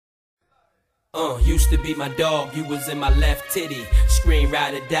Used to be my dog, you was in my left titty. Scream,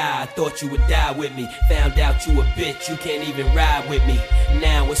 ride or die, I thought you would die with me. Found out you a bitch, you can't even ride with me.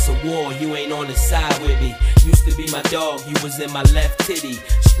 Now it's a war, you ain't on the side with me. Used to be my dog, you was in my left titty.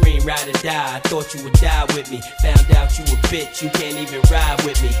 Scream, ride or die, I thought you would die with me. Found out you a bitch, you can't even ride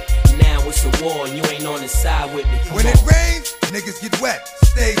with me. Now it's a war, you ain't on the side with me. When it rains, niggas get wet,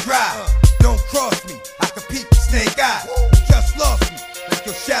 stay dry. Don't cross me, I can peep snake eye. You just lost me, like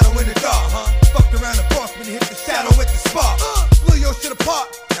your shadow in the dark. Fucked around the cross when you hit the shadow with the spark. Blew your shit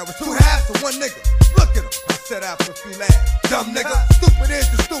apart, that was two halves of one nigga. Look at him, I set out for a few laughs. Dumb nigga, stupid is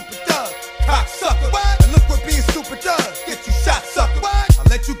the stupid does. Cocksucker, and look what being stupid does. Get you shot, sucker. I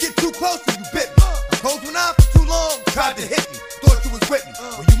let you get too close and you bit me. I closed one eye for too long, tried to hit me. Thought you was with me,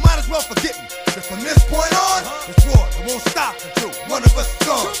 well you might as well forget me. Cause from this point on, it's war, it won't stop until one of us is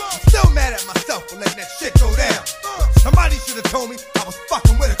gone. I'm still mad at myself for letting that shit go down. Somebody should have told me I was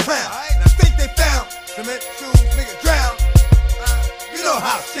fucking with a clown. And I think they found cement shoes, nigga drown. You know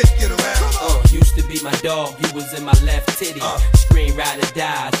how shit get around. Used to be my dog, you was in my left titty. Scream, ride or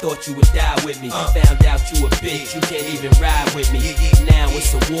die, I thought you would die with me. Found out you a bitch, you can't even ride with me. Now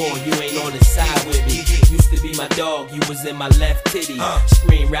it's a war, you ain't on the side with me. Used to be my dog, you was in my left titty.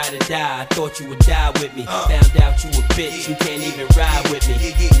 Scream, ride or die, I thought you would die with me. Found out you a bitch, you can't even ride with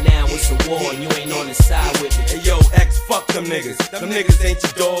me. Now it's a war, you ain't on the side with me. Hey yo, X, fuck them niggas. Them niggas ain't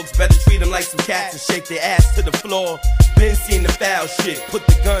your dogs. Better treat them like some cats and shake their ass to the floor. Been seen the foul shit, put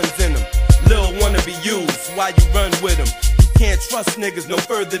the guns in them. Lil' wanna be used, why you run with them? You can't trust niggas no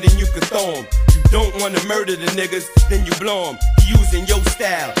further than you can throw them. You don't wanna murder the niggas, then you blow them. He using your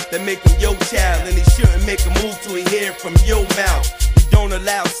style, that make him your child. And he shouldn't make a move till he hear it from your mouth. You don't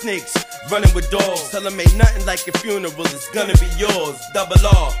allow snakes running with dogs. Tell them ain't nothing like a funeral, it's gonna be yours. Double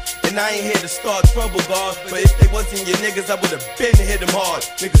R. And I ain't here to start trouble, God. But if they wasn't your niggas, I would've been hit them hard.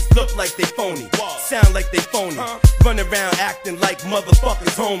 Niggas look like they phony, sound like they phony. Run around acting like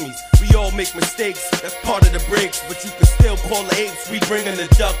motherfuckers homies. We all make mistakes, that's part of the breaks. But you can still call the apes. We bringin' the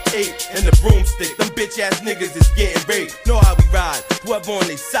duct tape and the broomstick. Them bitch ass niggas is getting raped. Know how we ride, whoever on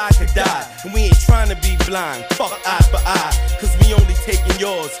their side could die. And we ain't trying to be blind, fuck eye for eye. Cause we only taking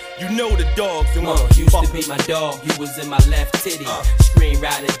yours, you know the dogs. And used to be my dog, you was in my left titty. Scream,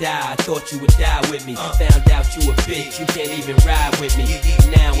 ride or die, I thought you would die with me. Found out you a bitch, you can't even ride with me.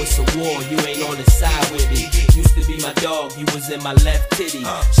 Now it's a war, you ain't on the side with me. Used to be my dog, you was in my left titty.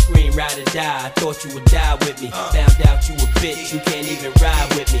 Scream, ride or die, I thought you would die with me. Found out you a bitch, you can't even ride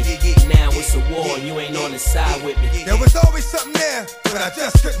with me. Now it's a war, you ain't on the side with me. There was always something there, but I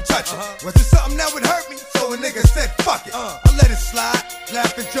just couldn't touch it. Was it something that would hurt me? So a nigga said fuck it. I let it slide,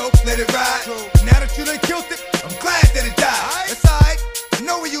 laugh and joke, let it ride. Now that you done killed it, I'm glad that it died. It's alright, I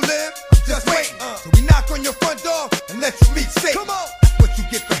know where you live, I'm just waiting till we knock on your front door and let you meet Satan. That's what you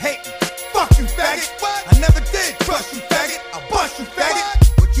get for hating. Fuck you, faggot. I never did trust you, faggot. I'll bust you,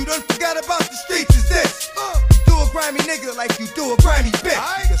 faggot. What you done forgot about the streets is this. You do a grimy nigga like you do a grimy bitch.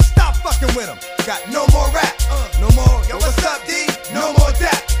 Just stop fucking with him. Got no more rap, no more. Yo, what's up, D? No more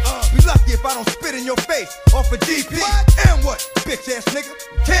that. Be lucky if I don't spit in your face off a GP. And what, bitch ass nigga?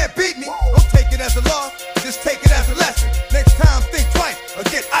 You can't beat me. Don't take it as a loss, just take it as a lesson. Next time, think twice or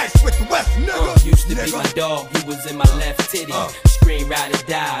get iced with the Western nigga. Used to be my dog, you was in my left titty. Scream, ride or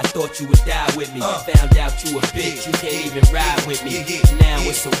die, I thought you would die with me. Found out you a bitch, you can't even ride with me. Now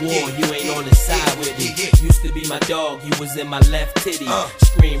it's a war, you ain't on the side with me. Used to be my dog, you was in my left titty.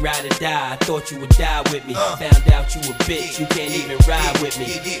 Scream, ride or die, I thought you would die with me. Found out you a bitch, you can't even ride with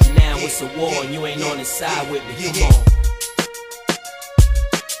me. Now it's a war, you ain't on the side with me. Come on.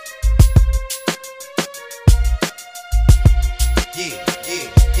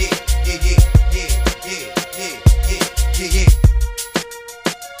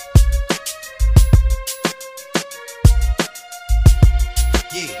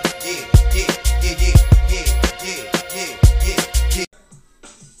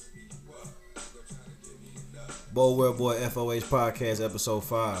 Bold Boy FOH Podcast, episode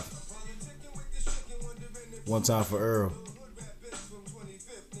 5. One time for Earl.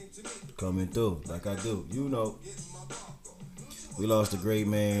 Coming through like I do. You know. We lost a great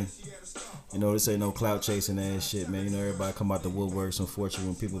man. You know, this ain't no clout chasing ass shit, man. You know, everybody come out the woodworks, unfortunately,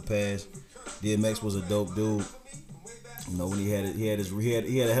 when people pass. DMX was a dope dude. You know, when he had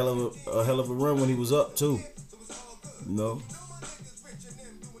a hell of a run when he was up too. You know.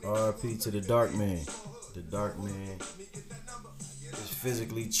 R.I.P. to the Dark Man. The Dark Man is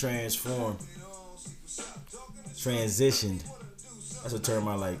physically transformed, transitioned. That's a term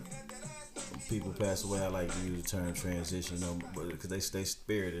I like. When people pass away, I like to use the term transition, you know, because they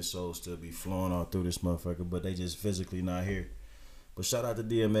spirit and soul still be flowing all through this motherfucker, but they just physically not here. But shout out to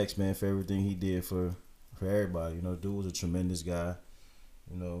DMX, man, for everything he did for everybody. You know, dude was a tremendous guy.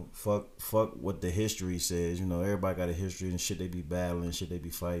 You know, fuck what the history says. You know, everybody got a history and shit they be battling, shit they be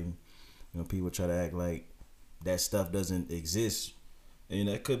fighting. You know, people try to act like that stuff doesn't exist. And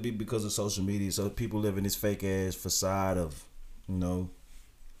that could be because of social media. So people live in this fake ass facade of, you know,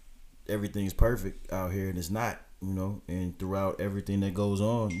 everything's perfect out here, and it's not, you know. And throughout everything that goes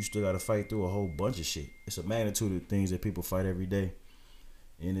on, you still got to fight through a whole bunch of shit. It's a magnitude of things that people fight every day.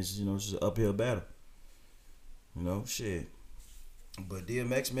 And it's, you know, it's just an uphill battle. You know, shit. But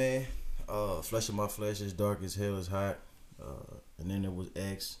DMX, man, Flesh of My Flesh, Is Dark as Hell, Is Hot. And then there was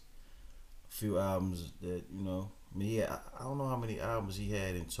X. A few albums that, you know, I mean, yeah, I don't know how many albums he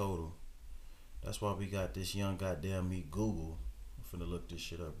had in total. That's why we got this young goddamn me Google. I'm finna look this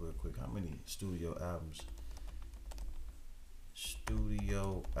shit up real quick. How many studio albums?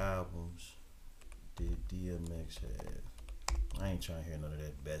 Studio albums did DMX have? I ain't trying to hear none of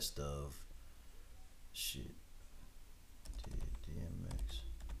that best of shit. Did DMX?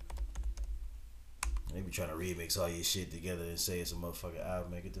 They be trying to remix all your shit together and say it's a motherfucking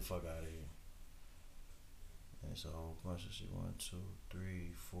album. Man, get the fuck out of here. It's a whole bunch of shit. 1, 2,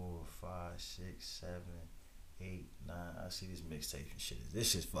 3, 4, 5, 6, 7, 8, 9. I see this mixtape and shit. This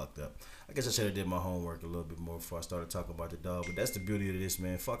shit's fucked up. I guess I should have did my homework a little bit more before I started talking about the dog. But that's the beauty of this,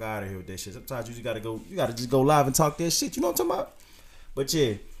 man. Fuck out of here with that shit. Sometimes you just gotta go. You gotta just go live and talk that shit. You know what I'm talking about? But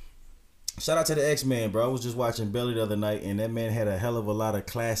yeah, shout out to the X-Man, bro. I was just watching Belly the other night, and that man had a hell of a lot of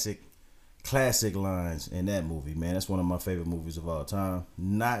classic lines in that movie, man. That's one of my favorite movies of all time.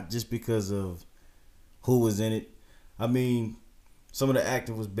 Not just because of who was in it. I mean, some of the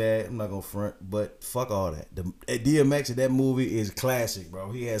acting was bad. I'm not gonna front, but fuck all that. The DMX in that movie is classic,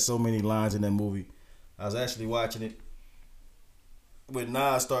 bro. He had so many lines in that movie. I was actually watching it when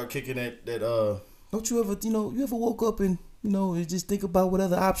Nas started kicking that. Don't you ever, you ever woke up and and just think about what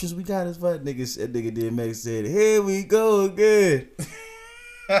other options we got? As far that nigga DMX said, "Here we go again."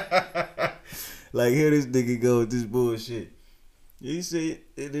 Like, here this nigga go with this bullshit. He said,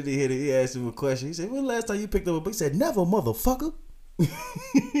 and then he asked him a question. He said, "When the last time you picked up a book?" He said, "Never, motherfucker." He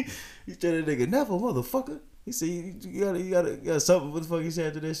told that nigga, "Never, motherfucker." He said, you got something. What the fuck he said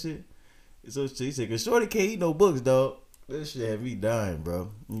after that shit? So he said, "Cause Shorty can't eat no books, dog." That shit had me dying, bro.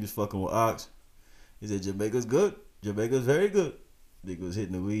 He was fucking with Ox. He said, "Jamaica's good. Jamaica's very good." Nigga was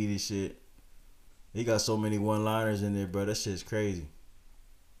hitting the weed and shit. He got so many one-liners in there, bro. That shit's crazy.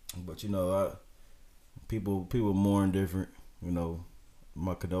 But people mourn different.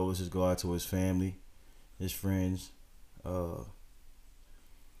 My condolences go out to his family, his friends.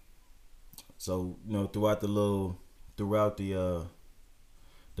 So throughout the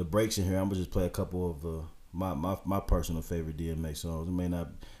breaks in here, I'm gonna just play a couple of my personal favorite DMX songs. It may not,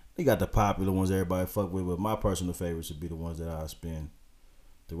 he got the popular ones everybody fuck with, but my personal favorites would be the ones that I spin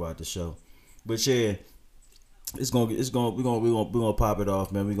throughout the show. But yeah, we're gonna pop it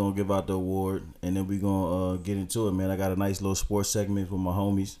off, man. We're gonna give out the award, and then we're gonna get into it, man. I got a nice little sports segment with my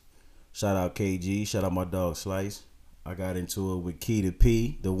homies. Shout out KG, shout out my dog Slice. I got into it with Keita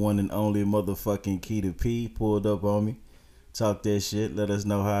P, the one and only motherfucking Keita P, pulled up on me. Talk that shit, let us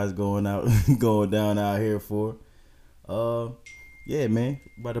know how it's going down out here for. Yeah, man,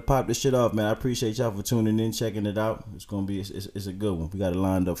 about to pop this shit off, man. I appreciate y'all for tuning in, checking it out. It's gonna be it's a good one. We got it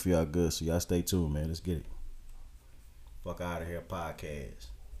lined up for y'all good, so y'all stay tuned, man. Let's get it. Fuck Out of Here podcast.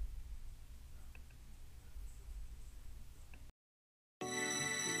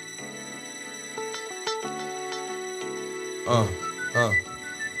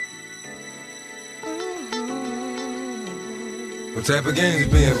 What type of games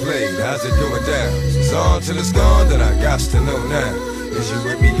being played? How's it going down? It's on till it's gone, then I got to know now. Is you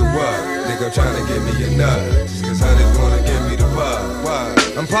with me or what? Nigga trying to give me a nut. Just cause honey's wanna give me the vibe. Why?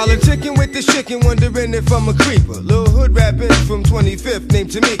 I'm politicking with this chicken, wondering if I'm a creeper. Lil' hood rap bitch from 25th named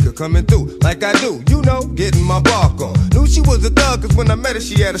Tamika, coming through like I do, getting my bark on. Knew she was a thug cause when I met her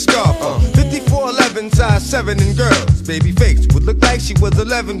she had a scarf on. 54'11", size 7 in girls. Baby face would look like she was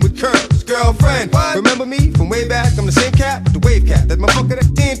 11 with curls. Girlfriend, what? Remember me from way back? I'm the same cat with the wave cap. That motherfucker that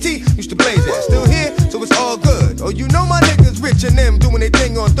TNT used to blaze at. Still here, so it's all good. Oh, my niggas rich and them doing their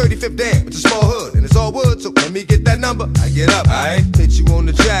thing on 35th Dam. It's a small hood and it's all wood, so let me get that number. I get up, I hit you on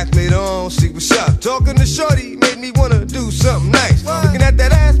the track later on, see what's up. Talking to Shorty made me wanna do something nice. Looking at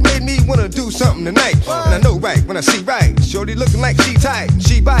that ass made me wanna do something tonight. And I know right when I see right. Shorty looking like she tight and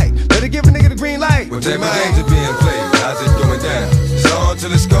she bite. Better give a nigga the green light. What type of games are being played? How's it going down? It's on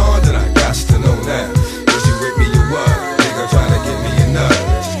till it's gone, then I got to know now. Is you with me or what? Nigga trying to give me a nut.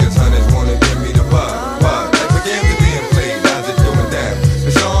 Just cause honeys wanna give me the vibe. What type of games are being played? How's it going down?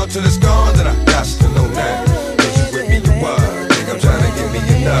 It's on till it's gone, then I got to know now. Is you with me or what? Nigga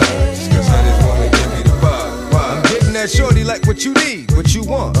that shorty like what you need, what you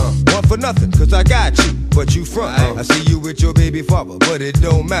want. Want for nothing, cause I got you, but you front. I see you with your baby father, but it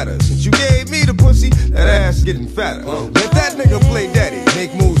don't matter. Since you gave me the pussy, that ass getting fatter. Let that nigga play daddy,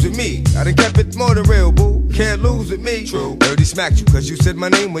 make moves with me. I done kept it more than real, boo. Can't lose with me. True. Dirty smacked you, cause you said my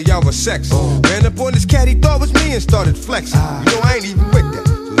name when y'all was sex. Ran up on this cat, he thought was me and started flexing. You know I ain't even with that.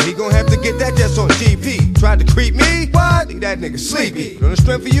 So he gon' have to get that just on GP. Tried to creep me? What? Leave that nigga sleepy. But on the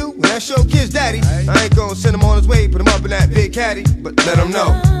strength for you, when that show kid's daddy, I ain't gon' send him on his way, put him up in that big caddy. But let him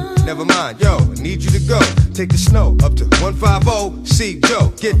know. Never mind, yo, I need you to go. Take the snow up to 150, see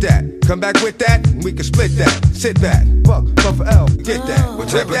Joe, get that. Come back with that, and we can split that. Sit back, fuck for L, get that. What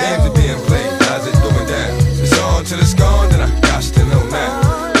type of games are being played? How's it going down? It's on till it's gone, then I got to know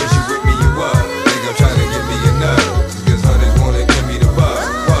now. Is you with me, you what? Think I'm trying to get me a nut? Cause honeys wanna give me the buzz.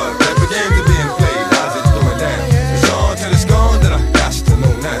 What type of games are being played? How's it going down? It's on till it's gone, then I got to know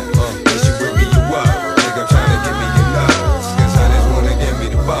now. Is you with me, you what? Think I'm trying to get me a nut? Cause honeys wanna give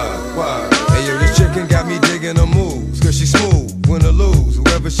me the buzz. Hey yo, this chicken got me digging her moves, cause she smooth, win or lose,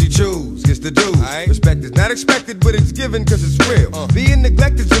 whoever she choose gets the dues. Respect is not expected, but it's given cause it's real. Being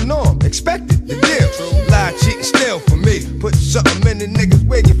neglected is the norm, expected, the deal. Lie, cheat, and steal for me. Put something in the nigga's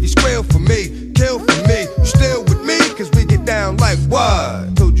wig if you squeal for me. Kill for me, you still with me, cause we get down like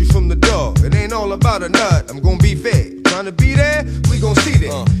what? Told you from the door, it ain't all about a nut, I'm gonna be fair. Trying to be there, we gon' see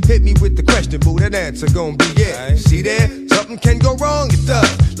there. Hit me with the question, boo, that answer gon' be yeah. See there, something can go wrong, it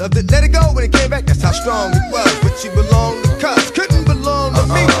does. Loved it, let it go, when it came back, that's how strong it was. But she belonged to Cuz, couldn't belong to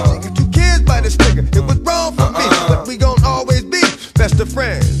me. She got 2 kids by this nigga, it was wrong for me. But we gon' always be best of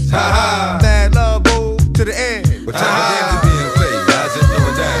friends. Ha ha, bad love, boo, to the end. What type of games are being played? How's it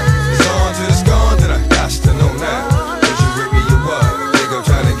going down? It's on till it's gone, then I got to know now. Is you with me, you what? Think I'm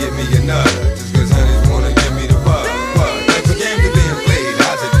trying to get me a nut? Just cause honeys wanna give me the buzz. What type of games are being played?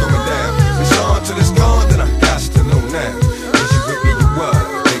 How's it going down? It's on till it's gone, then I got to know now. Is you with me, you what?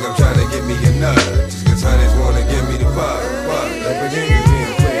 Think I'm trying to get me a nut? Just cause honeys wanna give me the buzz. What type of games are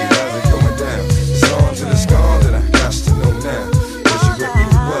being played? How's it going down? It's on till it's gone, then I got to know now. Is you with me,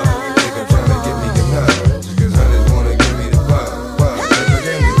 you what? Think I'm trying to get me a nut? Just cause honeys wanna give me the buzz. What type of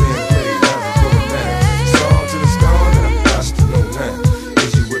games are being played? How's it going down? It's on till it's gone, then I got to know now.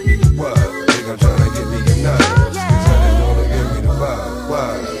 Is you with me, you what? Think I'm trying to get me a nut? Just cause honeys wanna give me the buzz.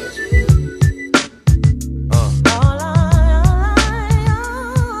 What?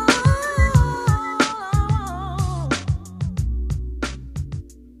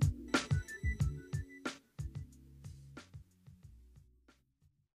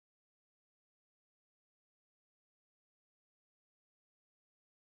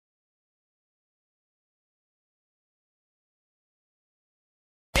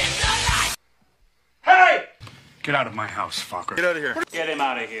 Get out of my house, fucker. Get out of here. Get him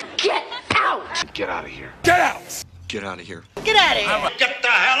out of here. Get out! Get out of here. Get out! Get out of here. Get out of here! Get the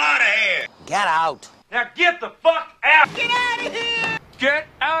hell out of here. Get out! Now get the fuck out. Get out of here. Get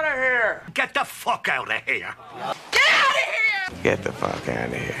out of here. Get the fuck out of here. Get out of here! Get the fuck out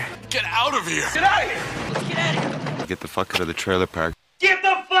of here. Get out of here. Get out of here. Get out of here! Get the fuck out of the trailer park. Get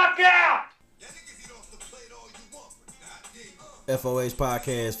the fuck out. FOH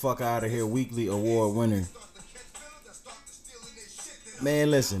Podcast, Fuck Out of Here Weekly Award winner.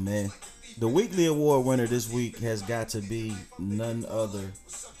 Man, listen, man. The weekly award winner this week has got to be none other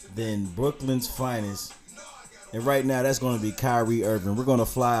than Brooklyn's finest. And right now, that's going to be Kyrie Irving. We're going to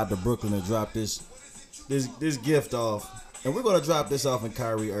fly out to Brooklyn and drop this gift off. And we're going to drop this off in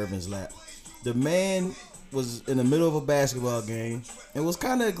Kyrie Irving's lap. The man was in the middle of a basketball game and was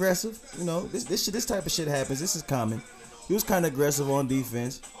kind of aggressive. You know, this type of shit happens. This is common. He was kind of aggressive on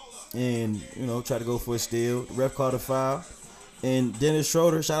defense and, you know, tried to go for a steal. The ref called a foul. And Dennis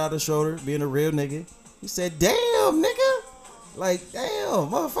Schroeder, shout out to Schroeder, being a real nigga, he said, damn, nigga. Like,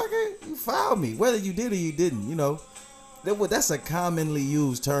 damn, motherfucker, you fouled me. Whether you did or you didn't, you know. That's a commonly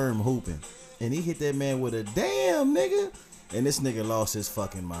used term, hooping. And he hit that man with a damn, nigga. And this nigga lost his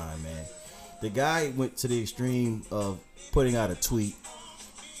fucking mind, man. The guy went to the extreme of putting out a tweet.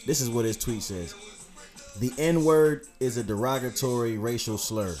 This is what his tweet says. The N-word is a derogatory racial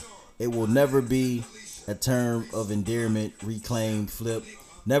slur. It will never be a term of endearment, reclaimed, flipped.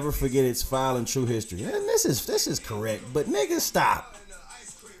 Never forget its foul and true history. And this is correct, but nigga, stop.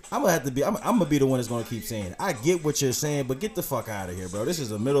 I'm gonna be the one that's gonna keep saying it. I get what you're saying, but get the fuck out of here, bro. This is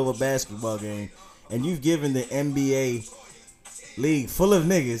the middle of a basketball game, and you've given the NBA league full of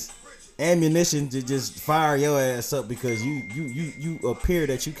niggas ammunition to just fire your ass up because you appear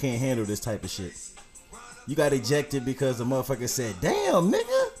that you can't handle this type of shit. You got ejected because the motherfucker said, damn,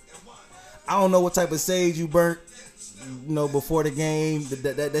 nigga. I don't know what type of sage you burnt, you know, before the game.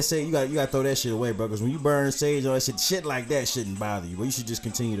 That sage, you gotta throw that shit away, bro. Because when you burn sage on that shit like that shouldn't bother you. But you should just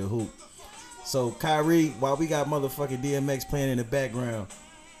continue to hoop. So Kyrie, while we got motherfucking DMX playing in the background,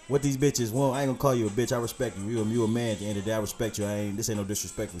 what these bitches want? I ain't gonna call you a bitch. I respect you. You a man at the end of the day. I respect you. This ain't no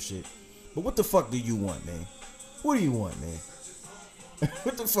disrespectful shit. But what the fuck do you want, man? What do you want, man?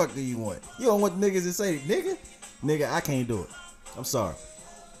 What the fuck do you want? You don't want niggas to say, nigga, I can't do it. I'm sorry.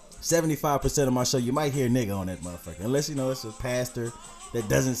 75% of my show, you might hear nigga on that motherfucker. Unless, you know, it's a pastor that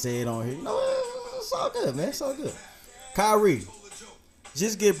doesn't say it on here. You know, it's all good, man. It's all good. Kyrie,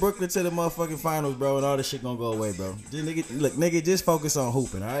 just get Brooklyn to the motherfucking finals, bro, and all this shit gonna go away, bro. Just, nigga, just focus on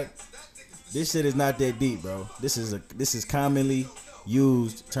hooping, all right? This shit is not that deep, bro. This is commonly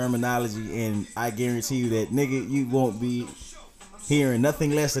used terminology, and I guarantee you that, nigga, you won't be hearing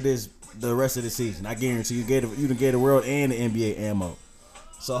nothing less of this the rest of the season. I guarantee you can get the world and the NBA ammo.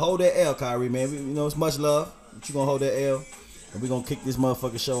 So hold that L, Kyrie, man. You know it's much love, but you gonna hold that L, and we gonna kick this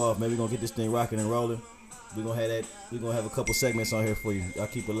motherfucking show off, man. We gonna get this thing rocking and rolling. We gonna have a couple segments on here for you. Y'all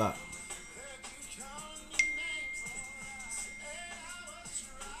keep it locked.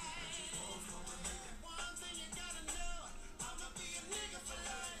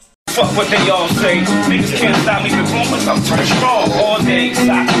 Fuck what they all say. Niggas can't stop me with rumors. I'm too strong all day.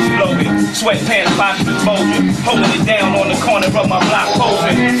 Socks exploding. Sweatpants pockets bulging. Holding it down on the corner of my block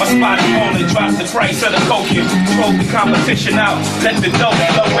posing. My spot is rolling. Drop the price of the cocaine. Throw the competition out. Let the dough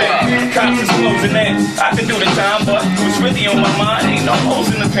flow in. Cops is closing in. I can do the time, but what's really on my mind ain't no holes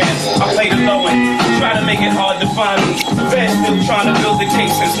in the pants. I play the low end. Try to make it hard to find me. Fed still trying to build the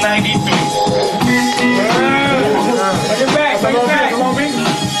case since '93. Bring it back. Bring it back.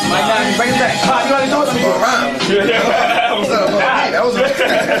 Bring it back. Pop, you already know what I'm doing. That was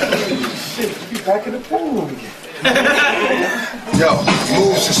You back in the pool again. Yo,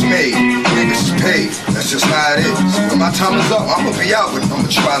 moves is made, niggas is paid. That's just how it is. When my time is up, I'ma be out with it. I'ma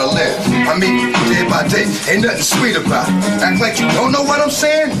try to live. I mean, day by day, ain't nothing sweet about it. Act like you don't know what I'm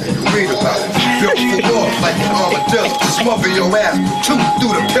saying? You read about it. Built for war like an armadillo. Smother your ass, two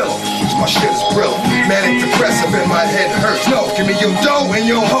through the pillow. Cause my shit is brilliant. Manic depressive in my head hurts. No, give me your dough and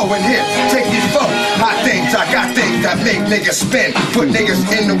your hoe in here. Take these phone. Hot things, I got things that make niggas spin. Put niggas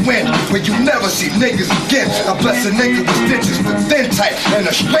in the wind where you never see niggas again. I bless a nigga with stitches for thin tight. And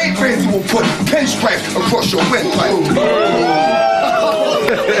a straight razor will put pinstripes across your windpipe.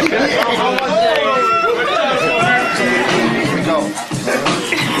 Here we go.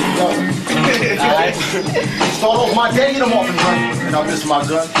 Alright. Start off my day and I'm off and running. And I miss my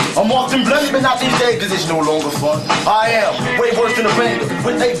gun. I'm off and bloody, but not these days because it's no longer fun. I am way worse than a banger.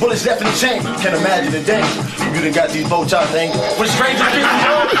 With 8 bullets left in the chamber. Can't imagine the danger. You done got these bow tie things. When strangers get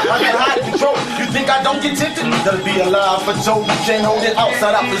control, I get high control. You think I don't get tempted? That'll be a lie for Joe. You can't hold it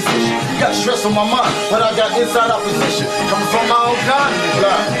outside opposition. Got stress on my mind, but I got inside opposition. Coming from my own kind of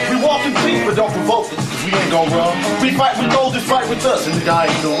line. We walk in peace, but don't provoke us. We ain't gon' run. We fight with those that fight with us. And the guy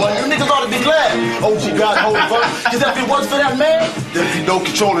ain't the one. You niggas ought to be glad. OG got hold of us. Cause if it was for that man, there'd be no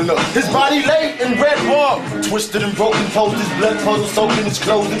controlling us. His body lay in red rum. Twisted and broken poses. Blood puddles soaking his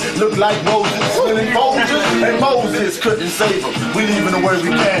clothing. Look like roses. Smelling Folgers. And Moses couldn't save him. We leaving the way we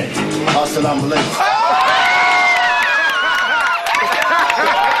came. Assalamu alaikum.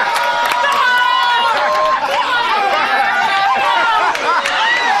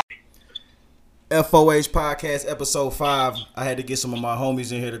 FOH Podcast Episode 5. I had to get some of my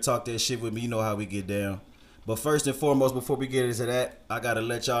homies in here to talk that shit with me. You know how we get down. But first and foremost, before we get into that, I gotta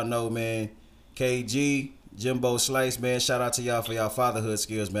let y'all know, man, KG, Jimbo Slice, man, shout out to y'all for y'all fatherhood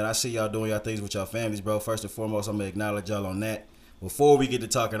skills, man. I see y'all doing y'all things with y'all families, bro. First and foremost, I'm gonna acknowledge y'all on that. Before we get to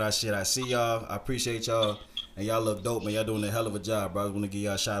talking our shit, I see y'all. I appreciate y'all. And y'all look dope, man. Y'all doing a hell of a job, bro. I want to give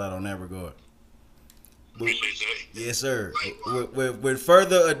y'all a shout out on that regard. Yes, sir. With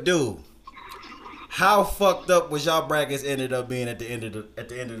further ado, how fucked up was y'all brackets ended up being at the end of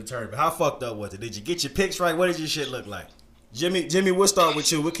the tournament? How fucked up was it? Did you get your picks right? What did your shit look like? Jimmy, we'll start with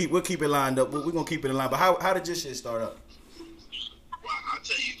you. We'll keep it lined up. We're gonna keep it in line. But how did your shit start up? Well, I'll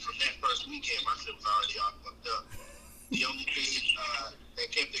tell you, from that first weekend, my shit was already all fucked up. The only thing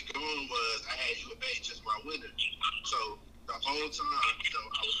that kept it going was I had U of A just my winner. So the whole time, I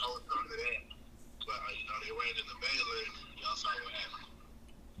was holding on to that. But they ran into Baylor, and y'all saw what happened.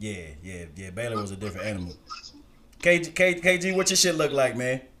 Yeah. Baylor was a different animal. KG, what your shit look like,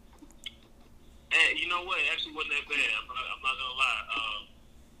 man? Hey, you know what? It actually wasn't that bad. I'm not gonna lie.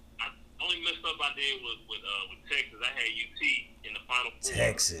 I only messed up I did was with Texas. I had UT in the Final Four.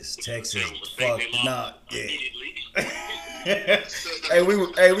 Texas. Fuck nah. Yeah. Hey, we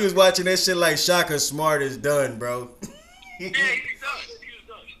was watching that shit like Shaka Smart is done, bro. Yeah, he was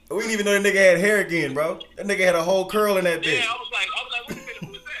done. We didn't even know that nigga had hair again, bro. That nigga had a whole curl in that bitch. Yeah, I was like, wait a minute,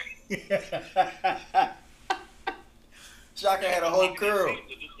 who is that? Shaka had a whole curl. For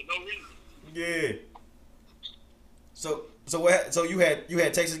no reason. Yeah. So you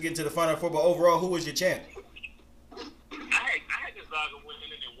had Texas get to the Final Four, but overall, who was your champ? I had Gonzaga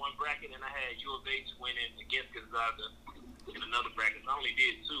winning in one bracket, and I had U of H winning against Gonzaga in another bracket. I only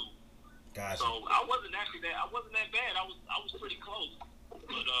did 2. Gotcha. So I wasn't that bad. I was pretty close.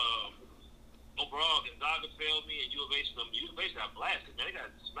 But overall, Gonzaga failed me, and U of H got blasted. Man, they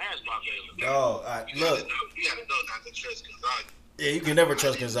got smashed by Baylor. Oh, look. You gotta know not to trust Gonzaga. Yeah, you can never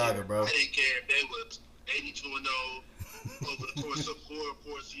trust Gonzaga, bro. I didn't care if they was 82-0 over the course of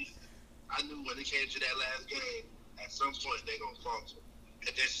four seasons. I knew when it came to that last game, at some point they gonna falter.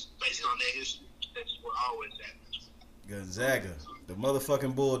 And that's based on their history. That's what always happens. Gonzaga, the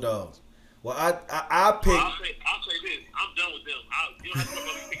motherfucking Bulldogs. Well, I picked. Well, I'll say this. I'm done with them. You don't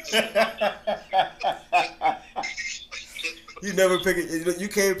have to You never pick it. You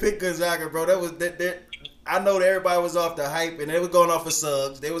can't pick Gonzaga, bro. That was that. I know that everybody was off the hype, and they was going off of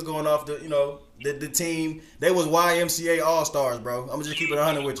Suggs. They was going off the the team. They was YMCA All Stars, bro. I'm gonna just keep it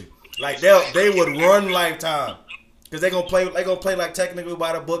 100 with you. Like they would run Lifetime. Cause they gonna play like technically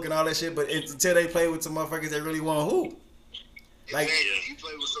by the book and all that shit, but until they play with some motherfuckers that really want to hoop. Like, if you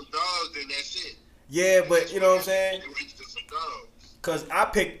play with some dogs, then that's it. Yeah, but you know what I'm saying? Cause I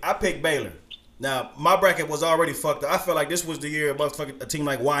picked Baylor. Now my bracket was already fucked up. I felt like this was the year a team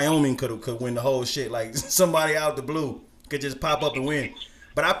like Wyoming could win the whole shit. Like somebody out the blue could just pop up and win.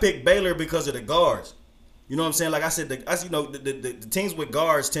 But I picked Baylor because of the guards. You know what I'm saying? Like I said, the teams with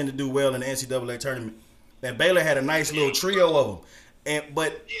guards tend to do well in the NCAA tournament. And Baylor had a nice little trio of them.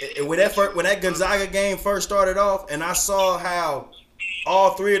 But when that Gonzaga game first started off, and I saw how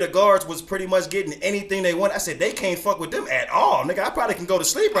all 3 of the guards was pretty much getting anything they want, I said they can't fuck with them at all, nigga. I probably can go to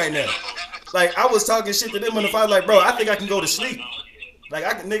sleep right now. Like I was talking shit to them in the fight, like, bro, I think I can go to sleep. Like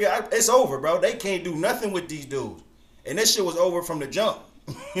it's over, bro. They can't do nothing with these dudes, and this shit was over from the jump.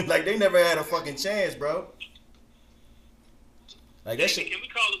 Like they never had a fucking chance, bro. Like that shit. Can we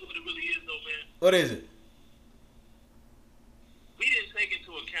call it what it really is, though, man? What is it? We didn't take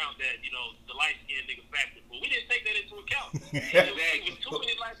into account that, the light-skinned nigga factor, but we didn't take that into account. It was too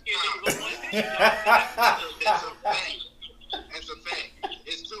many light-skinned niggas on one team. That's a fact.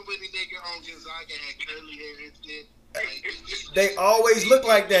 It's too many niggas on Gonzaga had curly hair and shit. They always look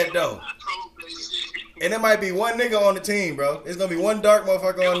like that, though. And there might be one nigga on the team, bro. It's gonna be one dark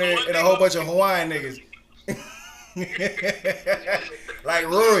motherfucker on there and a whole bunch of Hawaiian niggas. Like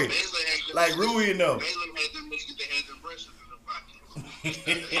Rui. Like Rui, you know.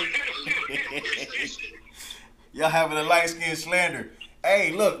 Y'all having a light skin slander.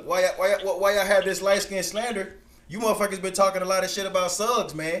 Hey, look, why y'all have this light skin slander? You motherfuckers been talking a lot of shit about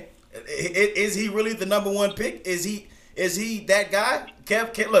Suggs, man. Is he really the number 1 pick? Is he that guy?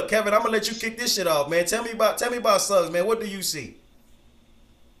 Look, Kevin, I'm gonna let you kick this shit off, man. Tell me about Suggs, man. What do you see?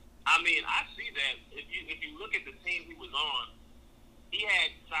 I mean, I see that if you look at the team he was on, he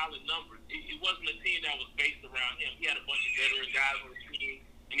had solid numbers. It wasn't a team that was based around him. He had a bunch of veteran guys on the team,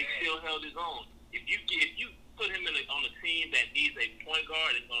 and he still held his own. If you put him on a team that needs a point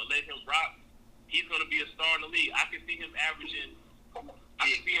guard and gonna let him rock, he's gonna be a star in the league. I can see him averaging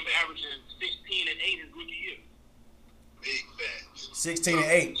 16 and 8 his rookie year. Big facts. 16 and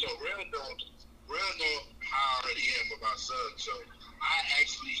 8. So real know how I already am about Suggs. So I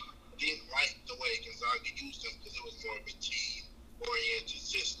actually didn't like the way Gonzaga used him because it was more of a team-oriented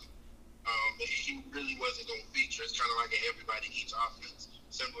system. He really wasn't going to feature. It's kind of like an everybody eats offense,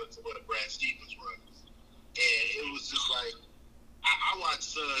 similar to what Brad Stevens runs. And it was just like, I watched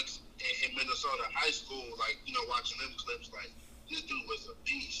Suggs in Minnesota high school, like, watching them clips, like, this dude was a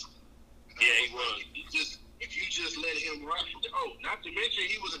beast. And yeah, he was. If you just let him run, not to mention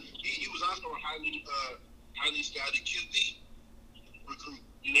he was also a highly scouted QB recruit.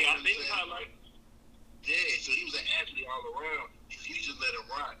 Yeah, I think like. Yeah, so he was an athlete all around. If you just let him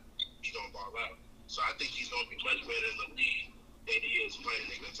run, he's gonna ball out. So I think he's gonna be much better in the league than he is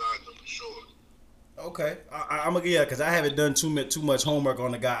playing in Gonzaga for sure. Okay, I'm gonna because I haven't done too much homework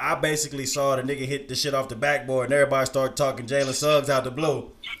on the guy. I basically saw the nigga hit the shit off the backboard and everybody started talking Jalen Suggs out the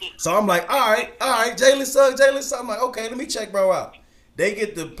blue. So I'm like, all right, Jalen Suggs. I'm like, okay, let me check bro out. They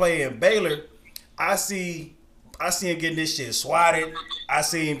get to play in Baylor. I see him getting this shit swatted. I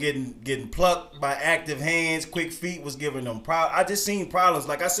see him getting plucked by active hands. Quick feet was giving them problems. I just seen problems.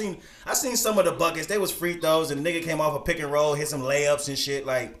 Like I seen some of the buckets. They was free throws and the nigga came off a pick and roll, hit some layups and shit.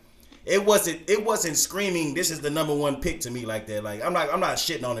 Like it wasn't screaming. This is the number 1 pick to me like that. Like I'm not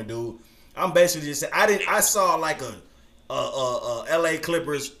shitting on the dude. I'm basically just saying I saw like a LA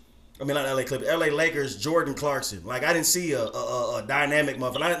Clippers I mean, not LA Clippers, LA Lakers, Jordan Clarkson. Like, I didn't see a dynamic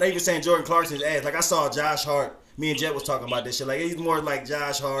motherfucker. I'm not even saying Jordan Clarkson's ass. Like, I saw Josh Hart. Me and Jet was talking about this shit. Like, he's more like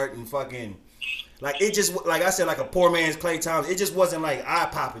Josh Hart and fucking, like, it just, like I said, like a poor man's Klay Thompson. It just wasn't like eye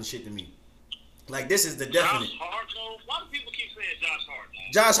popping shit to me. Like, this is the definite. Josh Hart, though? Why do people keep saying Josh Hart?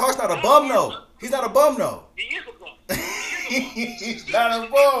 Josh Hart's not a bum, though. He's not a bum, though. He is a bum. He's not a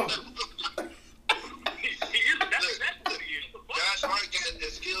bum. Josh Hart got the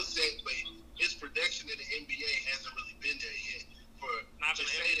skill set, but his production in the NBA hasn't really been there yet. To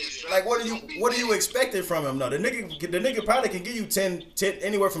say that, like, what are you expecting from him? though? The nigga probably can give you 10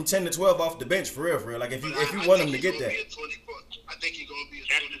 anywhere from 10 to 12 off the bench for real. Like, if you want him to get that. I think he's gonna be a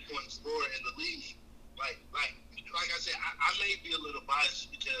 20-point scorer in the league. Like I said, I may be a little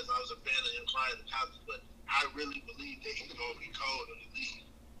biased because I was a fan of him prior to college, but I really believe that he's gonna be cold in the league.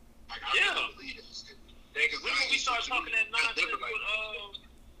 Like, I really believe it. Because when we start talking that nonsense with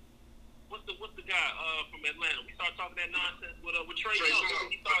what's the guy from Atlanta? We started talking that nonsense with Trae Young.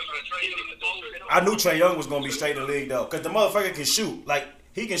 I knew Trae Young was gonna be straight in the league though, cause the motherfucker can shoot. Like,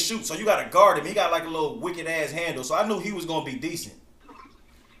 he can shoot, so you gotta guard him. He got like a little wicked ass handle, so I knew he was gonna be decent.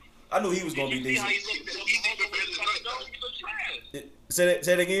 Say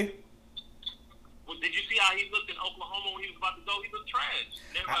that again. Well, did you see how he looked in Oklahoma when he was about to go? He looked trash.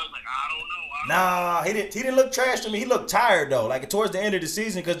 And everybody was like, I don't know. Nah, he didn't look trash to me. He looked tired though. Like towards the end of the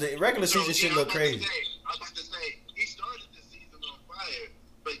season, because the regular season shit looked crazy. I was about to say he started the season on fire,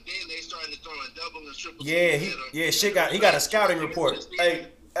 but then they started throwing double and triple. He got a scouting report. Hey,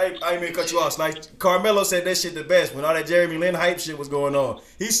 I ain't mean to cut you off. Like Carmelo said that shit the best when all that Jeremy Lin hype shit was going on.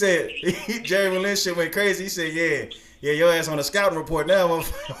 He said Jeremy Lin shit went crazy. He said, yeah, your ass on the scouting report now,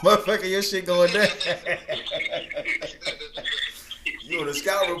 motherfucker. Your shit going down. You on the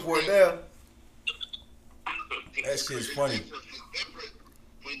scouting report now. That shit's funny.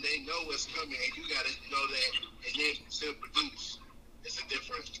 When they know what's coming, and you gotta know that, and then still produce. It's a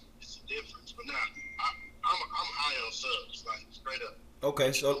difference. But now, I'm high on Subs, like straight up.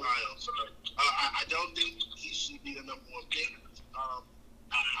 Okay, so I'm high on Subs. I don't think he should be the number one pick. I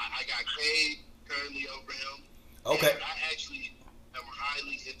got Cade currently over him. Okay. And I actually am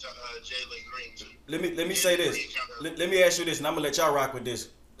highly into Jalen Green too. Let me say this. Let me ask you this, and I'm gonna let y'all rock with this.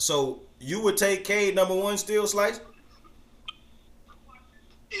 So you would take Cade number one still, Slice?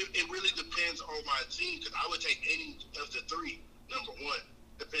 It really depends on my team, because I would take any of the three number one,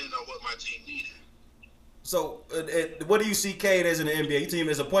 depending on what my team needed. So what do you see Cade as in the NBA? You see him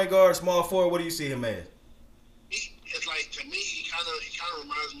as a point guard, small forward? What do you see him as? It's like, to me, he kind of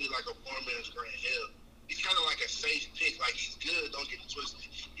reminds me like a poor man's Grant Hill. He's kind of like a safe pick. Like, he's good, don't get it twisted.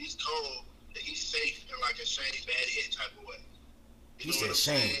 He's cold, but he's safe in like a Shane Battier type of way. He said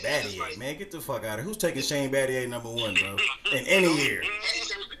Shane Battier, like, man, get the fuck out of here. Who's taking Shane Battier number one, bro? In any year.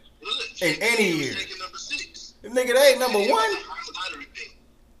 In any year. Nigga, that ain't number one.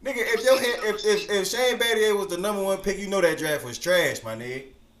 Nigga, if Shane Battier was the number one pick, you know that draft was trash, my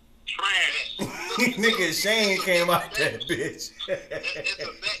nigga. Trash. Nigga, Shane came out that bitch. That's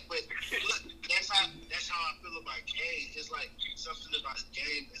a fact, but look, that's how I feel about Cade. It's like something about his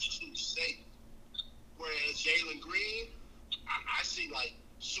game is too safe. Whereas Jalen Green, I see like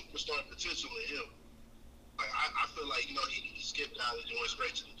superstar potential in him. Like I feel like, he skipped out and went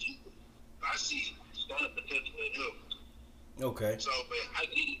straight to the G League. I see star potential in him. Okay. So, but I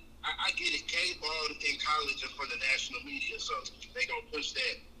get it. Cade balled in college and for the national media, so they gonna push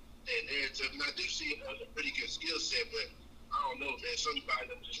that narrative. And I do see a pretty good skill set, but I don't know, man. Somebody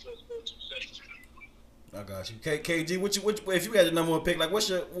that just lets go too safe. I got you. KG, if you had the number one pick, like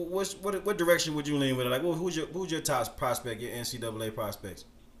what direction would you lean with it? Like who's your top prospect, your NCAA prospects?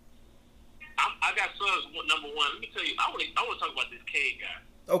 I got Subs number one. Let me tell you, I want to talk about this Cade guy.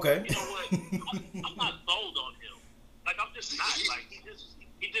 Okay. You know what? I'm not sold on him. Like, I'm just not. Like, he just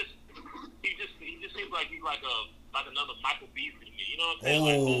seems like he's like another Michael Beasley to me. You know what I'm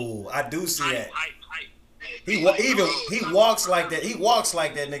saying? Oh, I do see that. Tight. He walks like that. He walks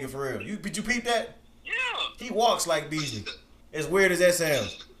like that nigga for real. Did you peep that? Yeah. He walks like Beasley. As weird as that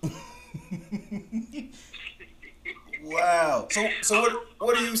sounds. Wow. So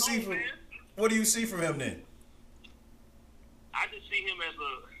what do you see from him then? I just see him as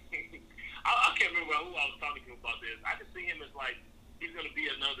I can't remember who I was talking to about this. I just see him as like he's gonna be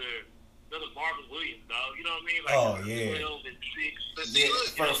another Marvin Williams, dog. You know what I mean? Like 12 and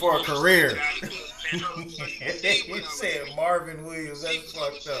 6. Yeah, for a career. He said Marvin Williams. That's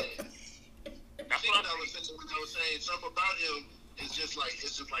fucked up. That's what I was saying. Something about him is just like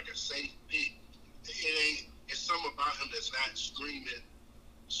a safe pick. It's something about him that's not screaming.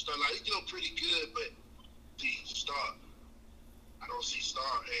 So like, he's doing pretty good, but the star. I don't see Star,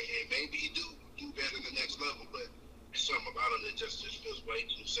 and maybe he do better in the next level, but there's something about him that just feels way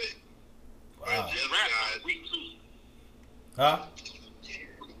too safe. Wow. The other guy, week 2. Huh?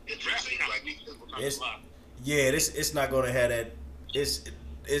 It just seems like it's not gonna have that. Is the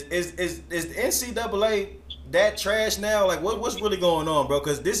NCAA that trash now? Like what's really going on, bro?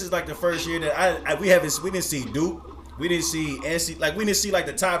 Because this is like the first year that we didn't see Duke, we didn't see we didn't see like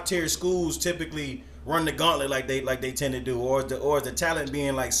the top tier schools typically run the gauntlet like they tend to do, or is the talent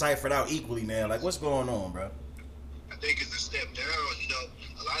being like ciphered out equally now? Like what's going on, bro? I think it's a step down. You know,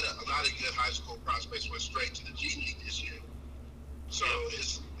 a lot of good high school prospects went straight to the G League this year. So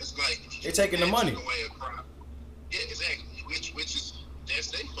it's like they're taking the money. Away a crop. Yeah, exactly. Which is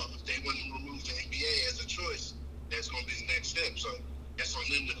that's their fault. If they wouldn't remove the NBA as a choice, that's gonna be the next step. So that's on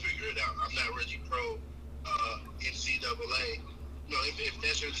them to figure it out. I'm not really pro NCAA. You know, if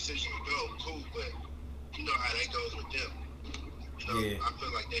that's your decision to go, cool. But you know how that goes with them. You know, I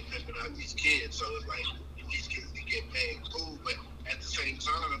feel like they're pimping out these kids. So it's like if these kids can get paid, cool. But at the same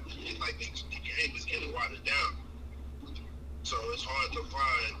time, it's like the game is getting watered down. So it's hard to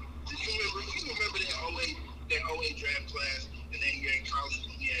find. You remember that 08 draft class, and then you're in college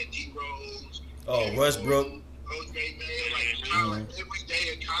when we had D Rose. Oh, Westbrook. Jose Mayo, like college, every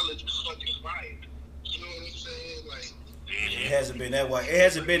day in college was fucking fire. You know what I'm saying? Like it hasn't been that way. It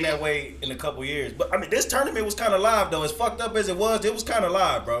hasn't been that way in a couple years. But I mean, this tournament was kind of live though. As fucked up as it was kind of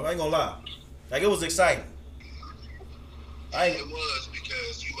live, bro. I ain't gonna lie. Like it was exciting. It was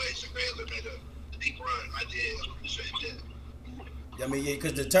because UH and Baylor made a deep run. I did. I mean, yeah,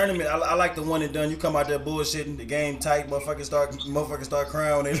 because the tournament, I like the one and done. You come out there bullshitting, the game tight, motherfuckers start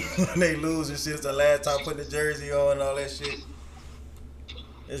crying when they lose and shit. It's the last time putting the jersey on and all that shit.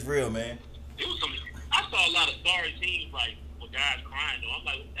 It's real, man. It was I saw a lot of sorry teams, like, with guys crying, though. I'm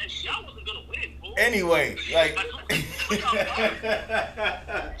like, hey, y'all wasn't going to win, fool. Anyway, like...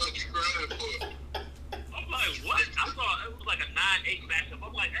 I'm like, what? I thought it was like a 9-8 matchup.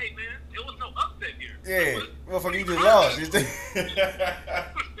 I'm like, hey, man, there was no upset here. Yeah, motherfucker, you just lost.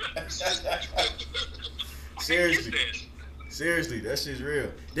 Seriously, that shit's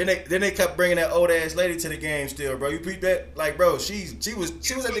real. Then they kept bringing that old ass lady to the game still, bro. You peep that? Like, bro, she was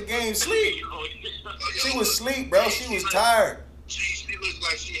at the game sleep. She was asleep, bro. She was tired. She looked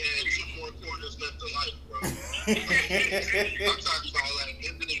like she had 2 more quarters left of life, bro. I'm talking about like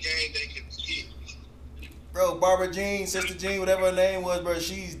into the game they could get. Bro, Barbara Jean, Sister Jean, whatever her name was, bro,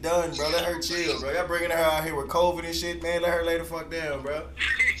 she's done, bro. Let her chill, bro. Y'all bringing her out here with COVID and shit, man. Let her lay the fuck down, bro.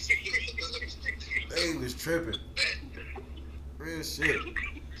 They was tripping. Real shit.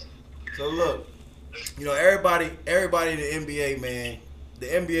 So look, you know, everybody in the NBA, man, the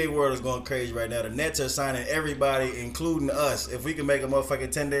NBA world is going crazy right now. The Nets are signing everybody, including us. If we can make a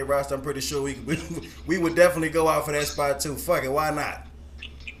motherfucking 10-day roster, I'm pretty sure we would definitely go out for that spot too. Fuck it, why not?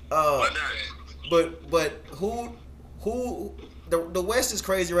 But who the West is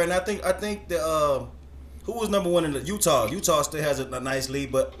crazy right now. I think the who was number 1 in the Utah? Utah still has a nice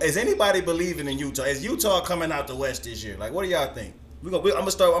lead, but is anybody believing in Utah? Is Utah coming out the West this year? Like, what do y'all think? I'm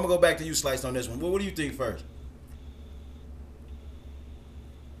gonna go back to you, Slice, on this one. What do you think first?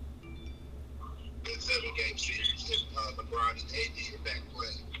 7-game series if LeBron and AD are back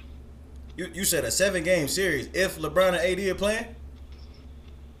playing. You said a 7-game series if LeBron and AD are playing?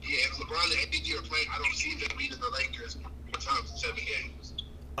 Yeah, if LeBron and AD are playing, I don't see them beating the Lakers 4 times in 7 games.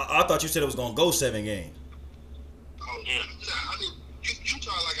 I thought you said it was gonna go 7 games. Oh, yeah. I mean,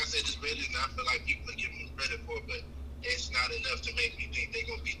 Utah, like I said, is better than I feel like people are giving them credit for, but it's not enough to make me think they're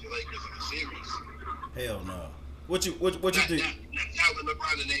gonna beat the Lakers in the series. Hell no. What you think? Not with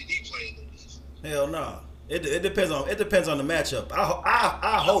LeBron and AD playing this. Hell no. It depends on the matchup. I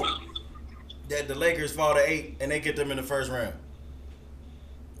hope that the Lakers fall to 8 and they get them in the first round.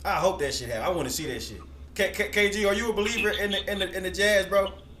 I hope that shit happen. I want to see that shit. KG, are you a believer in the Jazz,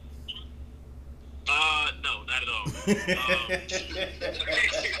 bro? No, not at all.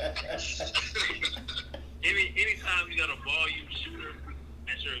 Anytime you got a volume shooter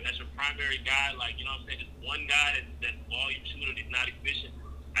as your primary guy, like, you know what I'm saying, just one guy that's volume shooter that's not efficient,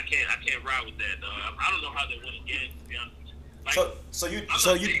 I can't ride with that. I don't know how they win again, to be honest with you.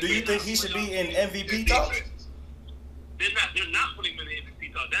 Like, do you think he should be in MVP talks? They're not putting him in the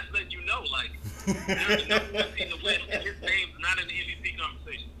MVP talk. That's letting you know, like, there's no team to win, and his name's not in the MVP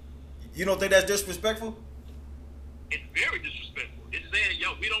conversation. You don't think that's disrespectful? It's very disrespectful. It's saying,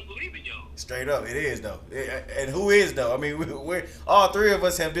 yo, we don't believe in y'all. Straight up, it is though. And who is though? I mean, we're all 3 of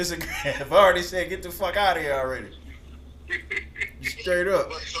us have disagreed. I've already said, get the fuck out of here already. Straight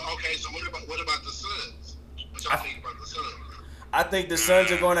up. So what about the Suns? What y'all think about the Suns? I think the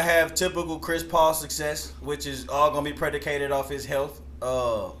Suns are going to have typical Chris Paul success, which is all going to be predicated off his health.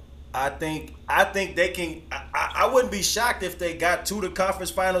 I think they can. I wouldn't be shocked if they got to the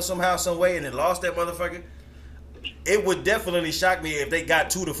conference finals somehow, some way, and then lost that motherfucker. It would definitely shock me if they got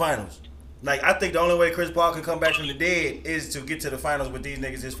to the finals. Like, I think the only way Chris Paul can come back from the dead is to get to the finals with these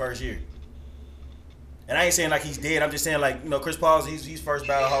niggas his first year. And I ain't saying like he's dead. I'm just saying like, you know, Chris Paul's he's first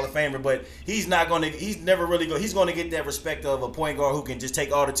ballot Hall of Famer, but he's never really he's gonna get that respect of a point guard who can just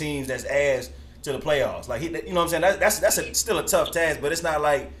take all the teams that's ass to the playoffs. Like, you know what I'm saying? That's still a tough task, but it's not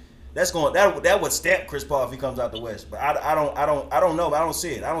like that would stamp Chris Paul if he comes out the West. But I don't know. But I don't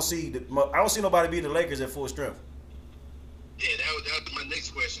see it. I don't see nobody beating the Lakers at full strength. Yeah, that was my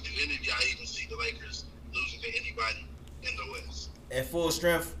next question. Do any of y'all even see the Lakers losing to anybody in the West? At full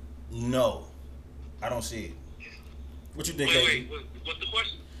strength, no. I don't see it. What you think, KG? Wait, what's the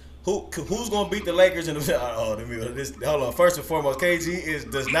question? Who's gonna beat the Lakers in the? Hold on. First and foremost, KG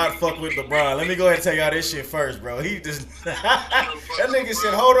does not fuck with LeBron. Let me go ahead and tell y'all this shit first, bro. He just that nigga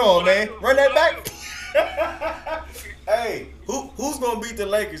said, "Hold on, man, run that back." Hey, who's gonna beat the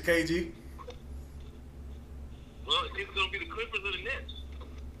Lakers, KG? Well, it's gonna be the Clippers or the Nets.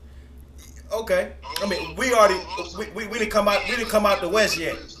 Okay. I mean, we didn't come out the West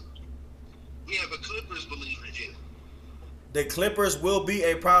yet. We have a Clippers believer here. The Clippers will be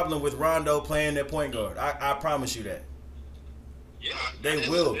a problem with Rondo playing their point guard. I promise you that. Yeah, they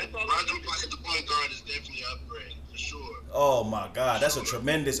will. Rondo playing the point guard is definitely an upgrade for sure. Oh my God, that's a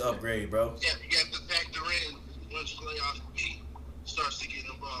tremendous upgrade, bro. Yeah, you have to factor in once playoff P starts to get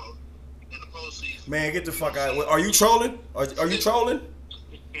involved in the postseason. Man, get the fuck out. Are you trolling? Are you trolling?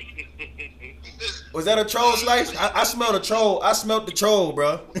 Was that a troll slice? I smelled a troll. I smelled the troll,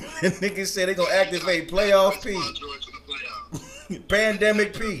 bro. Niggas said they gonna activate playoff P.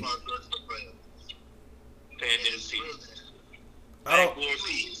 Pandemic P. I don't.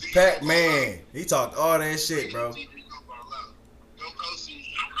 Pac-Man. He talked all that shit, bro.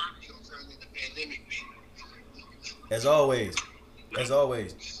 As always.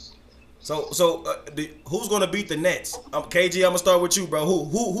 So who's gonna beat the Nets? KG, I'm gonna start with you, bro.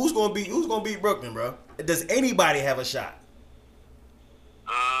 Who's gonna beat Brooklyn, bro? Does anybody have a shot?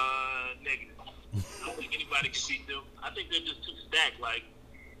 Negative. I don't think anybody can beat them. I think they're just too stacked. Like,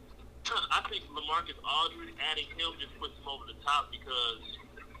 I think LaMarcus Aldridge, adding him just puts them over the top because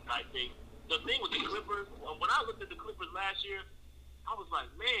I think the thing with the Clippers, when I looked at the Clippers last year, I was like,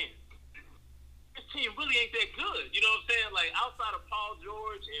 man, this team really ain't that good. You know what I'm saying? Like, outside of Paul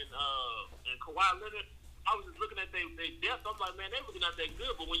George and Kawhi Leonard, I was just looking at their depth. I'm like, man, they're really not that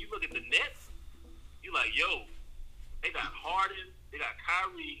good. But when you look at the Nets, you're like, yo, they got Harden, they got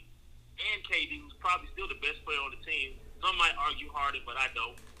Kyrie, and KD, who's probably still the best player on the team. Some might argue Harden, but I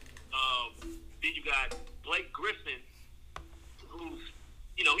don't. Then you got Blake Griffin, who's,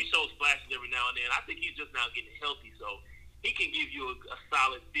 you know, he shows flashes every now and then. I think he's just now getting healthy, so he can give you a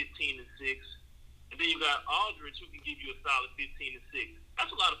solid 15 and 6. And then you got Aldridge, who can give you a solid 15 and 6.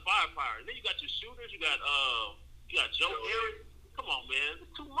 That's a lot of firepower. And then you got your shooters. You got Joe Harris. Come on, man,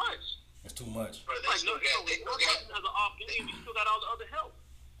 it's too much. It's too much. Bro, like, no, one person has an off game. You still got all the other help.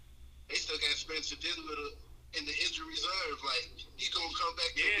 They still got Spencer Dinwiddie in the injury reserve. Like, he's gonna come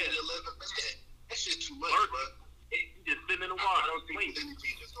back to the 11th man. That shit too much, bro. He just sitting in the water. I don't think there's any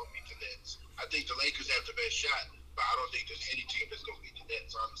team that's gonna beat the Nets. I think the Lakers have the best shot, but I don't think there's any team that's gonna beat the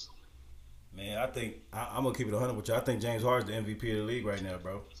Nets, honestly. Man, I think I'm gonna keep it 100 with you. I think James Harden's the MVP of the league right now,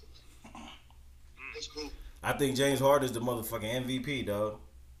 bro. That's cool. I think James Harden is the motherfucking MVP, dog.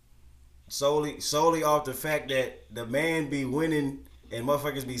 Solely off the fact that the man be winning and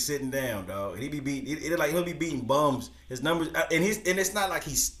motherfuckers be sitting down, dog. He be beating. It like he'll be beating bums. His numbers and it's not like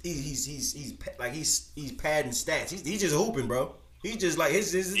he's padding stats. He's just hooping, bro. He's just like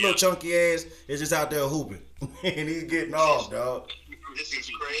his little chunky ass is just out there hooping, and he's getting off, dog. This is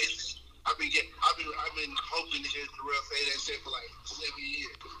crazy. I've been hoping to hear Terrell say that shit for like 7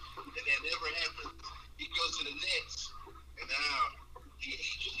 years, and that never happened. He goes to the Nets, and now he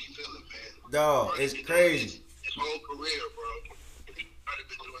feeling, man. Dog, it's crazy. His whole career, bro. He's already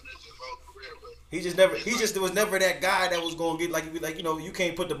been doing this his whole career, but he just was never that guy that was gonna get like you know, you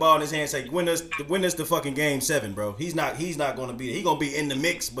can't put the ball in his hand and say win us the fucking game 7, bro. He's not gonna be. He gonna be in the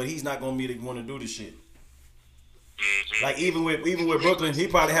mix, but he's not gonna be the one to do this shit. Like even with Brooklyn, he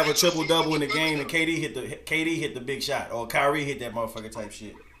probably have a triple double in the game, and KD hit the big shot, or Kyrie hit that motherfucker type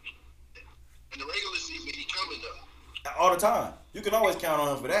shit. In the regular season, he coming though. All the time. You can always count on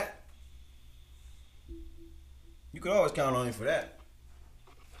him for that.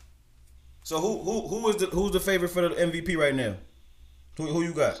 So who's the favorite for the MVP right now? Who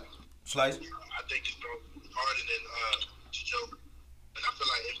you got? Slice. I think it's Harden and Joe.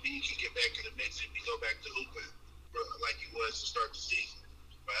 he can get back in the mix if we go back to hooping like he was to start the season.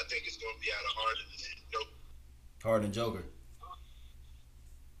 But I think it's going to be out of Harden and Joker. Harden and Joker.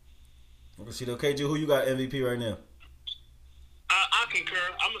 Okay, see, KG, who you got MVP right now? I concur.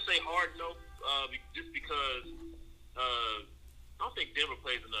 I'm gonna say Harden though, just because I don't think Denver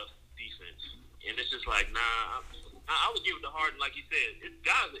plays enough defense, and it's just like I would give it to Harden, like you said.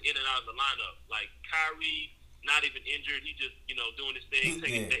 Guys are in and out of the lineup. Like Kyrie, not even injured. He just doing his thing,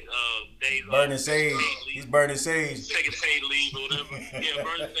 taking days burning off. sage. He's burning sage. Taking paid leave or whatever. Yeah,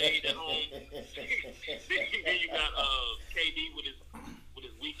 burning sage at home. Then you got KD with his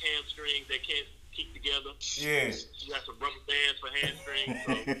weak hamstrings that can't keep together. Yeah. You got some rubber bands for hamstrings.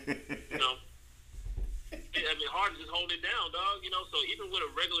 So, I mean, Harden just holding it down, dog. So even with a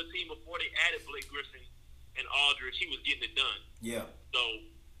regular team before they added Blake Griffin and Aldridge, he was getting it done. Yeah. So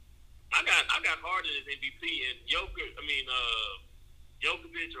I got Harden as MVP and Jokic,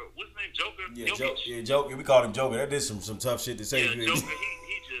 or what's his name? Joker? Yeah, Joker. We called him Joker. That did some tough shit to say. Yeah, Joker,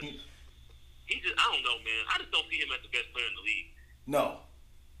 he just, I don't know, man. I just don't see him as the best player in the league. No,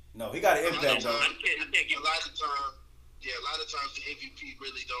 he got an impact, though. I can't get a lot of times the MVP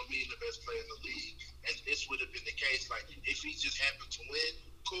really don't mean the best player in the league. And this would have been the case. Like, if he just happened to win,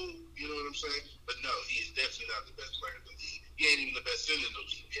 cool, you know what I'm saying? But no, he is definitely not the best player in the league. He ain't even the best center in the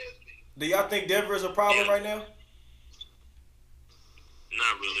league. He has been. Do y'all think Denver is a problem right now?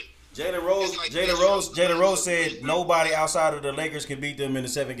 Not really. Jalen Rose said nobody outside of the Lakers can beat them in the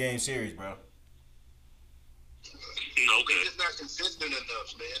 7-game series, bro. They're just not consistent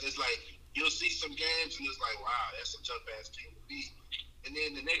enough, man. It's like you'll see some games and it's like, wow, that's a tough ass team to beat. And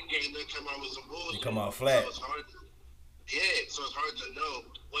then the next game they come out with some bullshit. They come out flat. So it's hard to know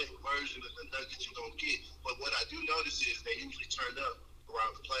what version of the Nuggets you're gonna get. But what I do notice is they usually turn up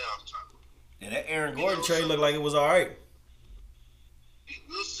around the playoff time. And that Aaron Gordon trade looked like it was all right.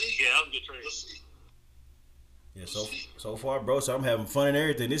 We'll see. Yeah, that was a good trade. We'll see. Yeah, so far, bro. So I'm having fun and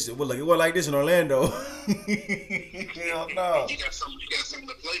everything. It wasn't like this in Orlando. Hell no. You got something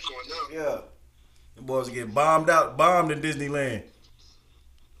to play for now. Yeah, the boys get bombed in Disneyland.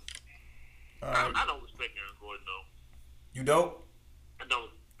 I don't respect Aaron Gordon though. You don't? I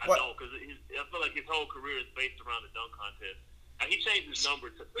don't because I feel like his whole career is based around the dunk contest. He changed his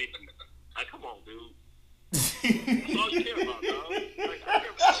number to 50. Like, come on, dude. That's all you care about, dog. Like, I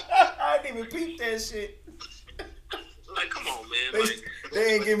didn't even peep that shit. Like, come on, man.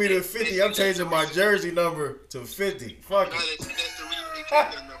 They ain't give me the 50. I'm changing my jersey number to 50. Fuck it. That's the reason he took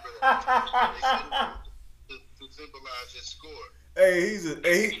that number. To symbolize his score. Hey,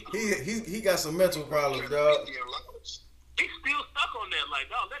 he got some mental problems, dog. He's still stuck on that. Like,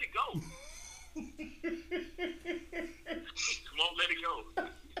 dog, let it go. Come on, let it go.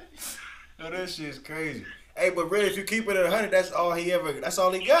 No, that shit's crazy. Hey, but really, if you keep it at 100, that's all he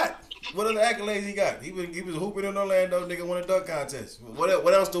got. What other accolades he got? He was hooping in Orlando, nigga won a dunk contest.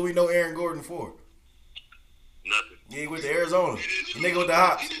 What else do we know Aaron Gordon for? Nothing. He went to Arizona. The nigga with the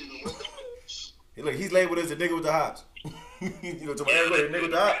hops. Look, he's labeled as the nigga with the hops. To my Aaron Gordon, the nigga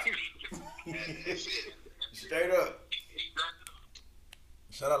with the hops. Straight up.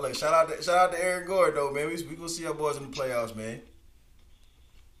 Shout out to Aaron Gordon though, man. We gonna see our boys in the playoffs, man.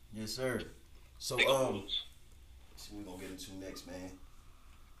 Yes, sir. So see what we gonna get into next, man.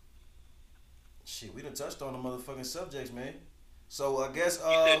 Shit, we done touched on the motherfucking subjects, man. So I guess you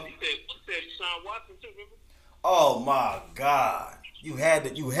said Deshaun Watson too, remember? Oh my God. You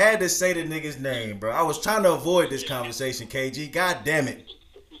had to say the nigga's name, bro. I was trying to avoid this conversation, KG. God damn it.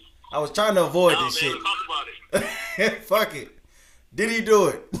 I was trying to avoid this shit. Talk about it. Fuck it. Did he do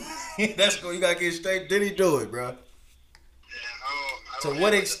it? That's cool. You gotta get straight. Did he do it, bro? To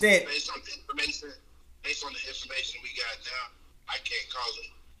what extent? Based on the information we got now, I can't call it.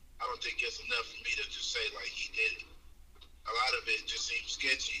 I don't think it's enough for me to just say like he did it. A lot of it just seems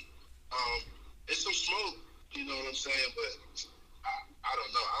sketchy. It's some smoke, you know what I'm saying? But I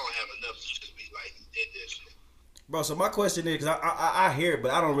don't know. I don't have enough to just be like he did this shit. Bro, so my question is, because I hear it,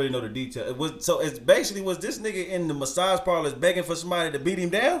 but I don't really know the detail. Was this nigga in the massage parlors begging for somebody to beat him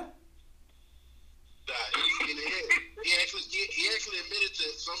down? He actually admitted to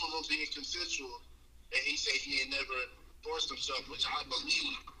some of them being consensual, and he said he ain't never forced himself, which I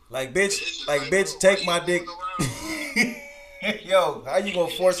believe. Like, bitch, take my dick. Yo, how you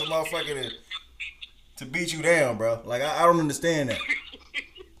gonna force a motherfucker to beat you down, bro? Like, I don't understand that.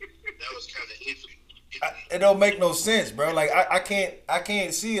 That was kind of iffy. It don't make no sense, bro. Like, I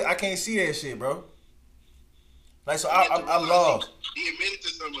can't see that shit, bro. Like, so I'm lost. He admitted to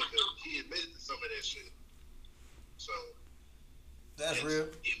some of it. He admitted to some of that shit. So that's real.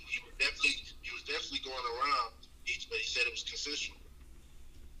 He was definitely going around. But he said it was consensual.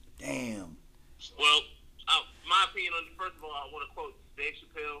 Damn. Well, my opinion on it, first of all, I want to quote Dave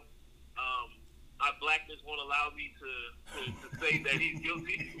Chappelle. My blackness won't allow me to say that he's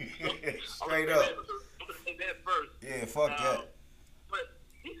guilty. Straight up. I'm going to say that first. Yeah, fuck that. But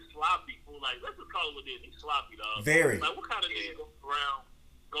he's sloppy, fool. Like, let's just call it what it is. He's sloppy, dog. Very. Like, what kind of nigga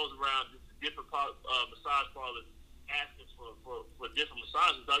goes around just different massage parlors asking for different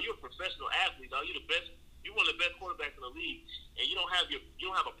massages, dog? You're a professional athlete, dog. You're the best. You're one of the best quarterbacks in the league, and you don't have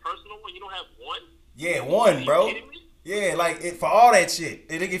a personal one. You don't have one. Yeah, one, bro. Yeah, like for all that shit.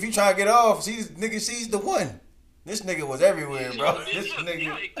 If you try to get off, she's the one. This nigga was everywhere, bro. This nigga.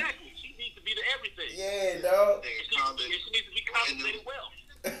 Yeah, exactly. She needs to be the everything. Yeah, dog. She needs to be compensated well.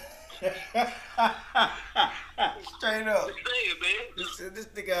 Straight up. This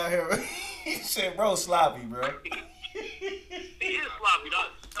nigga out here, he said, bro, sloppy, bro. He is sloppy, dog.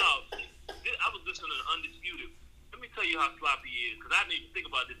 I was listening to Undisputed. Let me tell you how sloppy he is, because I didn't even think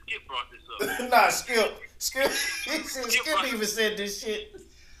about this. Skip brought this up. Nah, Skip even said this shit.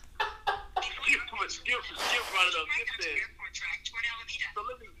 Skip brought it up. Skip said, so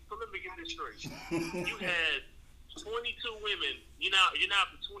let me get this straight. You had 22 women. You're now up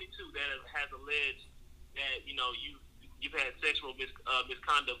to 22 that has alleged that you've had sexual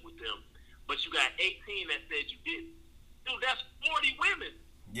misconduct with them, but you got 18 that said you didn't. Dude, that's 40 women.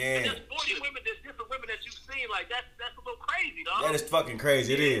 Yeah. And there's 40 women. There's different women that you've seen. Like that's a little crazy, dog. That is fucking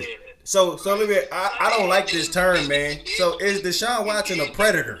crazy. It is. So let me. I don't like this term, man. So is Deshaun Watson a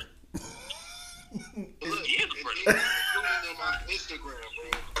predator? He is a He's predator. recruiting them off Instagram,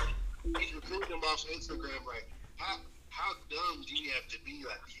 bro. He's recruiting them off Instagram. Like, how dumb do you have to be?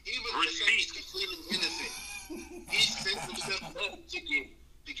 Like, even if he's completely innocent, he sent himself up to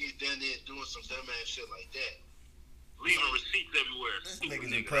get done there doing some dumbass shit like that. Leaving receipts everywhere. This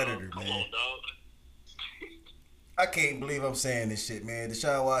nigga's a predator, Come man. on, dog. I can't believe I'm saying this shit, man.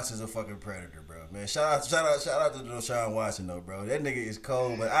 Deshaun Watson's a fucking predator, bro. Man, shout out to Deshaun Watson, though, bro. That nigga is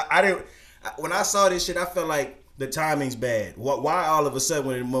cold, but I didn't. When I saw this shit, I felt like the timing's bad. Why all of a sudden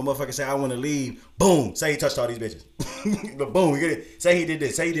when a motherfucker say I want to leave, boom, say he touched all these bitches, but boom, get it. Say he did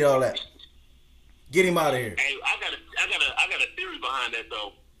this, say he did all that. Get him out of here. Hey, I got a theory behind that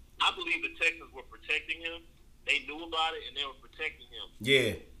though. I believe the Texans were protecting him. They knew about it and they were protecting him.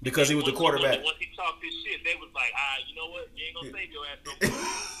 Yeah, because he was the quarterback. Once he talked his shit, they was like, you know what? You ain't gonna save your ass no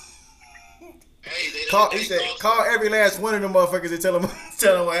more. He said, call every last one of them motherfuckers and tell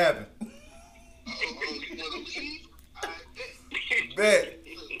them what happened. Bet.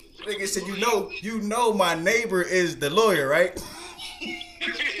 Nigga said, you know my neighbor is the lawyer, right?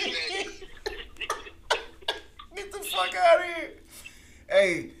 Get the fuck out of here.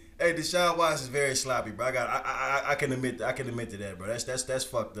 Hey, Deshaun Watson is very sloppy, bro. I can admit to that, bro. That's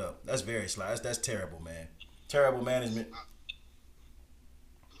fucked up. That's very sloppy. That's terrible, man. Terrible management.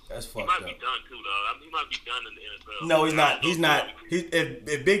 That's fucked up. He might be done too, though. He might be done in the NFL. No, he's not. He's not.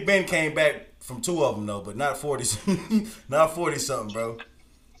 If Big Ben came back from 2 of them, though, but not 40, not 40 something, bro.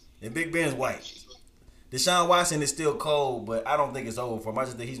 And Big Ben's white. Deshaun Watson is still cold, but I don't think it's over for him. I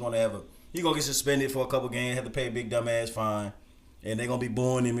just think he's gonna get suspended for a couple games, have to pay a big dumbass fine, and they're gonna be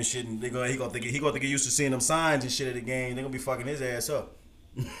booing him and shit. And he gonna think get used to seeing them signs and shit at the game. They're gonna be fucking his ass up.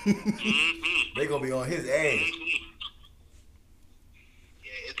 They gonna be on his ass.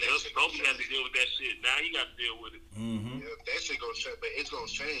 Kobe had to deal with that shit. Now he got to deal with it. Mm-hmm. Yeah, that shit gonna change, but it's gonna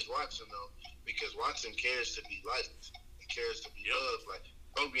change Watson though, because Watson cares to be liked. He cares to be loved. Like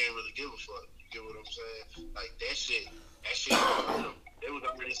Kobe ain't really give a fuck. You get what I'm saying? Like that shit hurt him. They was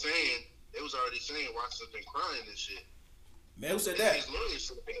already saying Watson's been crying and shit. Man, who said that? His lawyer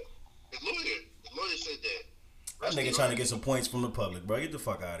said that. His lawyer said that. That nigga trying to get some points from the public, bro. Get the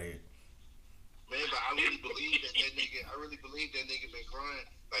fuck out of here. Man, but I really believe that nigga been crying.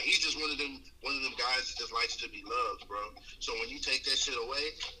 Like he's just one of them guys that just likes to be loved, bro. So when you take that shit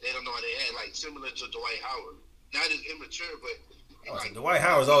away, they don't know how they act. Like similar to Dwight Howard, not as immature, but like, Dwight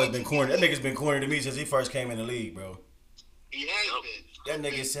Howard's always been corny. That nigga's been corny to me since he first came in the league, bro. He has been.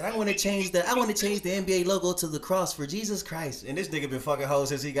 That nigga said, I want to change the NBA logo to the cross for Jesus Christ. And this nigga been fucking hoes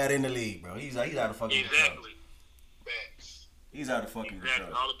since he got in the league, bro. He's out of fucking control. Facts. He's out of fucking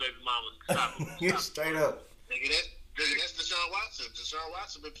control. All the baby mamas. Stop straight up. Nigga, that's Deshaun Watson. Deshaun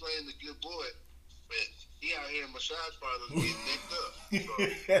Watson been playing the good boy, but he out here in massage parlors getting necked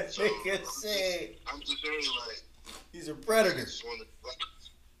up. So I'm just saying, like, he's a predator.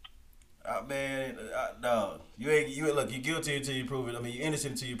 Man, no, look. You're guilty until you prove it. I mean, you're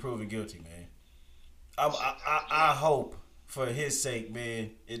innocent until you prove it guilty, man. I hope for his sake,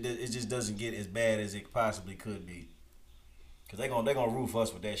 man, it just doesn't get as bad as it possibly could be. Cause they gonna roof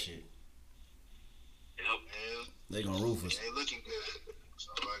us with that shit. Yep. They gonna roof us. Ain't looking good. That's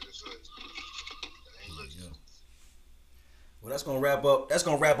all I can say. Well, that's gonna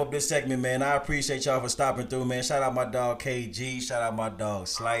wrap up this segment, man. I appreciate y'all for stopping through, man. Shout out my dog KG. Shout out my dog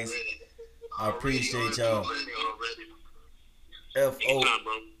Slice. I appreciate y'all. FO.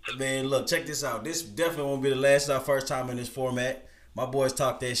 Man, look, check this out. This definitely won't be the last. It's our first time in this format. My boys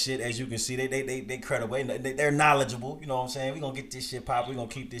talk that shit. As you can see, they credible. They're knowledgeable. You know what I'm saying? We gonna get this shit popping. We gonna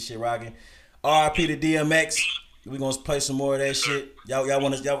keep this shit rocking. R.I.P. to DMX. We gonna play some more of that shit. Y'all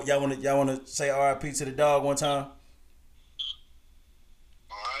wanna say R.I.P. to the dog one time?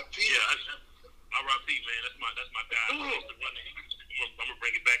 R.I.P. Yeah, R.I.P. man. That's my guy. I'm gonna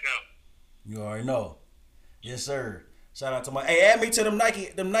bring it back out. You already know. Yes, sir. Shout out to my. Hey, add me to them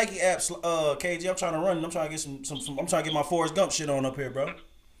Nike apps, KG. I'm trying to run. I'm trying to get some. I'm trying to get my Forrest Gump shit on up here, bro. I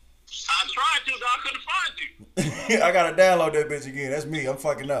tried to, dog. I couldn't find you. I gotta download that bitch again. That's me. I'm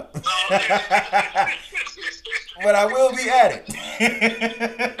fucking up. But I will be at it.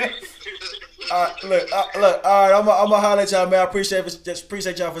 All right, look. All right, I'm gonna holler at y'all, man. I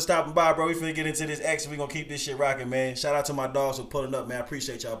appreciate y'all for stopping by, bro. We finna get into this action. We gonna keep this shit rocking, man. Shout out to my dogs for pulling up, man. I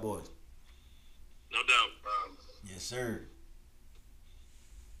appreciate y'all boys. No doubt. Yes, sir.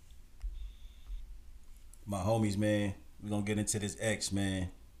 My homies, man. We gonna get into this X,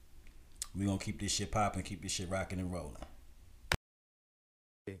 man. We gonna keep this shit popping, keep this shit rocking and rolling.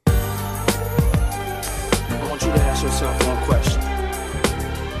 I want you to ask yourself one question.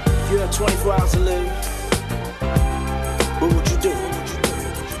 If you had 24 hours to live, what would you do?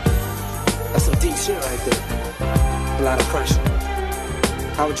 That's some deep shit right there. A lot of pressure.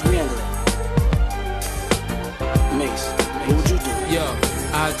 How would you handle it? Mace, what would you do? Yo,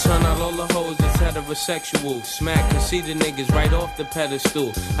 I turn out all the hoes that's heterosexual. Smack conceited niggas right off the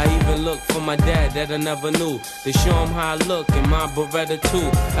pedestal. I even look for my dad that I never knew, to show him how I look in my Beretta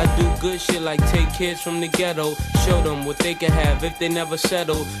too. I do good shit like take kids from the ghetto, show them what they can have if they never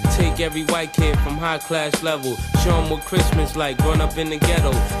settle. Take every white kid from high class level, show them what Christmas like growing up in the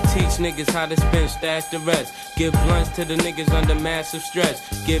ghetto. Teach niggas how to spend, stash the rest. Give blunts to the niggas under massive stress.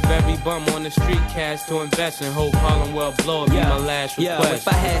 Give every bum on the street cash to invest in. Hope Harlem well blow. Be my last request. If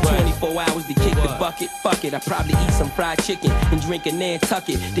I had 24 hours to kick the bucket, fuck it, I'd probably eat some fried chicken and drink a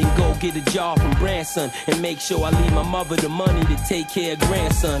Nantucket. Then go get a job from Branson and make sure I leave my mother the money to take care of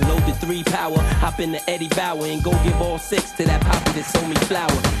grandson. Load the 3 power, hop in the Eddie Bauer and go give all 6 to that papa that sold me flour.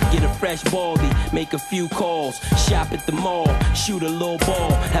 Get a fresh baldy, make a few calls, shop at the mall, shoot a little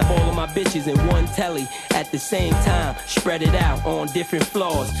ball, have all of my bitches in one telly at the same time, spread it out on different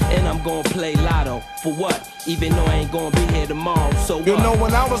floors, and I'm gonna play lotto. For what? Even though I ain't gonna be here tomorrow, so what? You know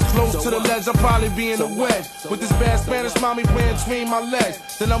when I was close to the ledge, I'd probably be in the wedge with this bad Spanish mommy playing between my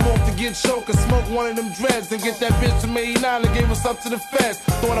legs. Then I'm off to get choked and smoke one of them dreads and get that bitch from 89 and gave us up to the feds.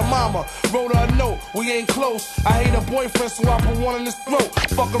 Thought her mama wrote her a note, we ain't close. I hate her boyfriend, so I put one in his throat.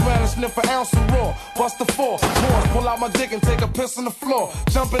 Fuck around and sniff an ounce of raw, bust the 4, pause, pull out my dick and take a piss on the floor.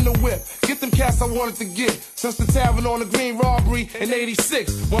 Jump in the whip, get them cats I wanted to get. Since the tavern on the Green robbery in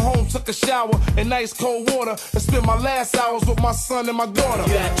 '86, went home, took a shower in nice cold water, and spent my last hours with my son and my daughter.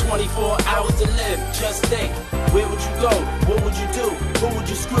 You had 24 hours to live, just think. Where would you go? What would you do? Who would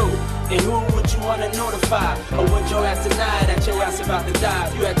you screw? And who would you want to notify? Or would your ass deny that your ass about to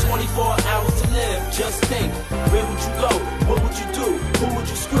die? You had 24 hours to live, just think. Where would you go? What would you do? Who would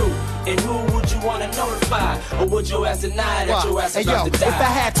you screw? And who would you want to notify? Or would your ass deny that your ass about to die? If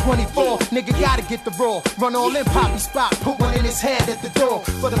I had 24, nigga gotta get the raw. Run all in Poppy spot, put one in his head at the door.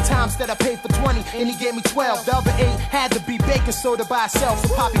 For the times that I paid for 20 and he gave me 12. The other 8 had to be baking soda by itself.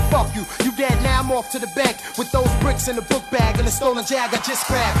 So Poppy, fuck you. You dead now, I'm off to the bank with those bricks in the book bag and the stolen Jag I just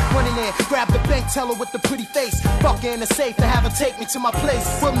grabbed. Run in there, grab the bank teller with the pretty face. Fuck her in the safe to have her take me to my place.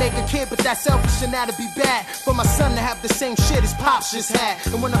 We'll make a kid, but that's selfish and that'd be bad. For my son to have the same shit as Pops just had.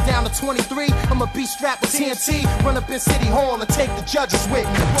 And when I'm down to 23, I'ma be strapped with TNT, run up in City Hall and take the judges with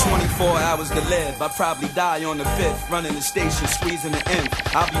me. 24 hours to live, I'd probably die on the 5th, running the station, squeezing the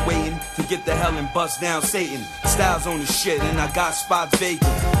nth. I'll be waiting to get the hell and bust down Satan. Styles on the shit and I got spots vacant.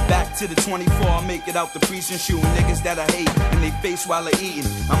 Back to the 24, I'll make it out the precinct, shooting niggas that I hate in they face while they're eating.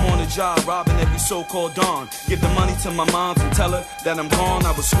 I'm on the job, robbing every so-called dawn. Give the money to my mom and tell her that I'm gone.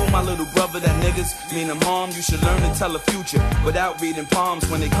 I would school my little brother that niggas mean I'm harmed. You should learn to tell the future without reading palms.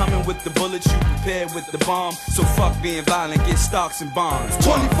 When they coming with the bullets, you prepared with the bomb. So fuck being violent, get stocks and bonds.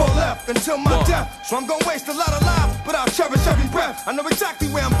 24 left until my death, so I'm gonna waste a lot of lives, but I'll cherish every breath. I know exactly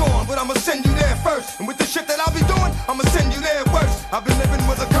where I'm going, but I'ma send you there first. And with the shit that I'll be doing, I'ma send you there worse. I've been living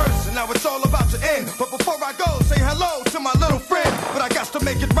with a curse, and now it's all about to end. But before I go, say hello to my little friend. But I got to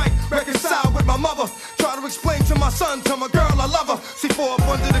make it right, reconcile with my mother. Try to explain to my son, to my girl I love her. C4 up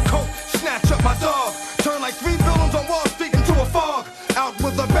under the coat, snatch up my dog. Turn like 3 villains on Wall Street into a fog. Out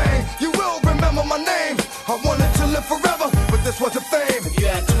with a bang, you will remember my name. I wanted to live forever, but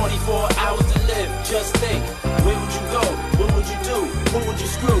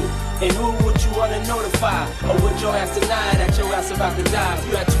And who would you wanna notify? Or would your ass deny that your ass about to die?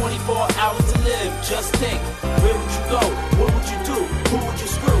 You had 24 hours to live, just think. Where would you go? What would you do? Who would you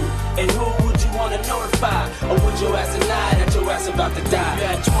screw? And who would you wanna notify? Or would your ass deny that your ass about to die? You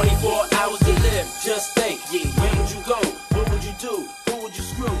had 24 hours to live, just think. Yeah, where would you go? What would you do? Who would you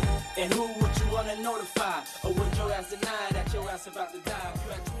screw? And who would you wanna notify? Or would your ass deny that your ass about to die?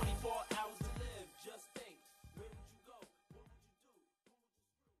 You had 24 hours to live, just think. Where would you go? What would you do?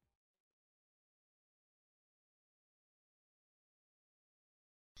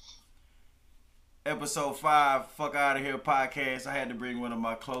 Episode 5, Fuck Out of Here podcast. I had to bring one of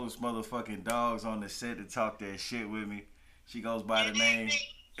my close motherfucking dogs on the set to talk that shit with me. She goes by the name,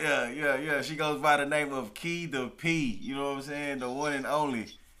 she goes by the name of Key the P. You know what I'm saying? The one and only.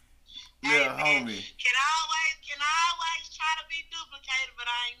 Hey, little man, homie. Can always try to be duplicated, but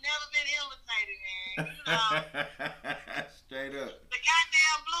I ain't never been imitated, man. You know. Straight up. The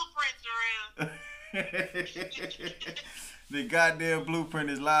goddamn blueprints are real. The goddamn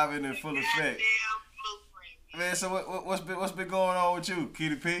blueprint is live and in full effect. Goddamn blueprint. Man, so what's been going on with you, Key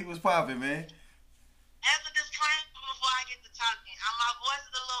the P? What's poppin', man? As a disclaimer before I get to talking, my voice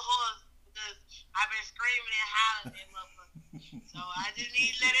is a little hoarse because I've been screaming and hollering and motherfuckers. So I just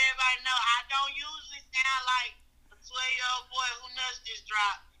need to let everybody know I don't usually sound like a 12-year-old boy who nuts just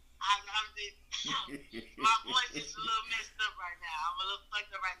dropped. My voice is a little messed up right now. I'm a little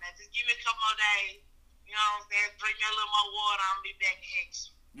fucked up right now. Just give me a couple more days. You know what I'm saying? Drink me a little more water. I'm gonna be back in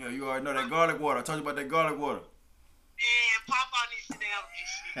action. Yeah, you already know that garlic water. I told you about that garlic water. Yeah, pop on this shit out this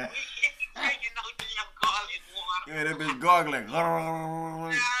shit. We ain't drinking no damn garlic water. Yeah, that bitch gargling. Nah,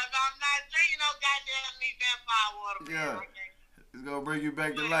 I'm not drinking no goddamn me vampire water, man. Yeah. Okay. It's gonna bring you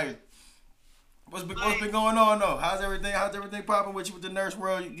back to life. What's been going on though? How's everything popping with you with the nurse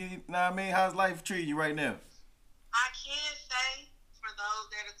world? You know what I mean? How's life treating you right now? I can say for those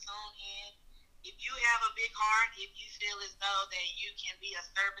that are tuned in, if you have a big heart, if you feel as though that you can be a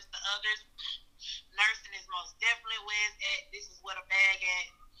service to others, nursing is most definitely where it's at. This is what a bag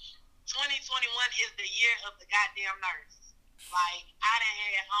at. 2021 is the year of the goddamn nurse. Like, I done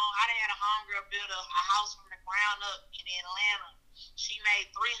had a homegirl build a house from the ground up in Atlanta. She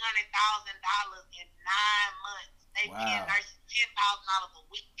made $300,000 in 9 months. They paying nurses $10,000 a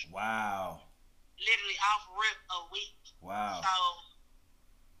week. Wow. Literally off rip a week. Wow. So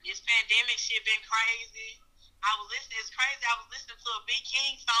this pandemic shit been crazy. It's crazy. I was listening to a B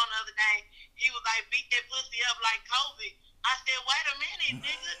King song the other day. He was like, beat that pussy up like COVID. I said, wait a minute,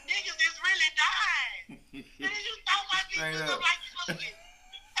 niggas is really dying. Niggas, you throw my bitches up like COVID.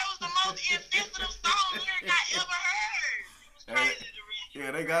 That was the most insensitive song lyric I ever heard. It was crazy to read. Yeah,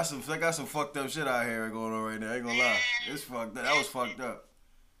 they got some fucked up shit out here going on right now. I ain't gonna lie. It's fucked up. That was fucked up.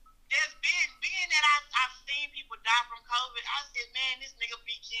 There's being that I've seen people die from COVID, I said, man, this nigga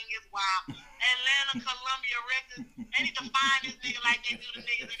B King is wild. Atlanta, Columbia Records, they need to find this nigga like they do the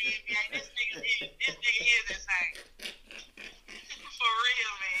niggas in the NBA. This nigga is insane. For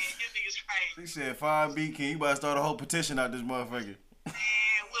real, man. This nigga's crazy. He said, "Fine, B King, you about to start a whole petition out this motherfucker."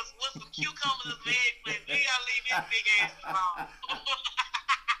 Man, with some cucumbers and eggplant, we gotta leave this big ass alone.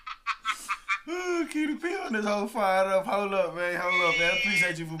 Ooh, Key the P on this whole fired up. Hold up, man. I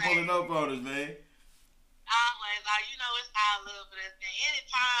appreciate you for pulling up on us, man. Always, you know, it's all love for this thing.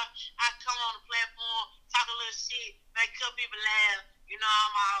 Anytime I come on the platform, talk a little shit, make a couple people laugh, you know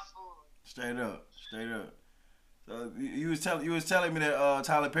I'm all for it. Straight up. So you was telling me that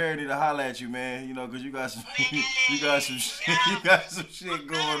Tyler Perry need to holler at you, man. You know, cause you got some shit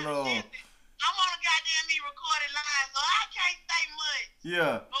going on. I'm on a goddamn me recorded line, so I can't say much.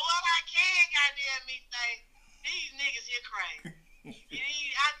 Yeah. But what I can goddamn me say, these niggas here crazy.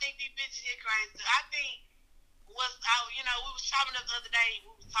 I think these bitches here crazy. I think we was chopping up the other day.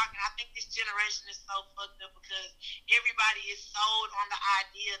 We was talking. I think this generation is so fucked up because everybody is sold on the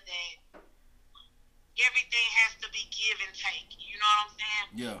idea that everything has to be give and take. You know what I'm saying?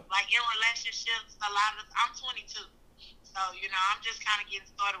 Yeah. Like in relationships, I'm 22. So, you know, I'm just kind of getting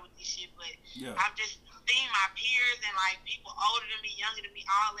started with this shit, but I've just seen my peers and, like, people older than me, younger than me,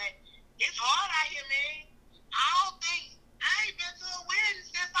 all that. It's hard out here, man. I ain't been to a wedding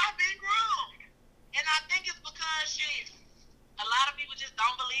since I've been grown. And I think it's because, shit, a lot of people just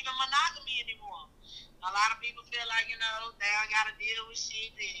don't believe in monogamy anymore. A lot of people feel like, you know, they don't got to deal with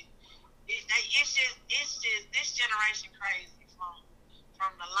shit. And it's just this generation crazy.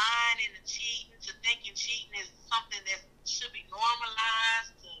 From the lying and the cheating to thinking cheating is something that should be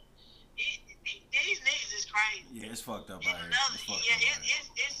normalized. These niggas is crazy. Yeah, it's fucked up out here.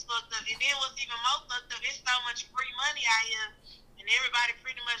 It's fucked up. And then what's even more fucked up, it's so much free money out here, and everybody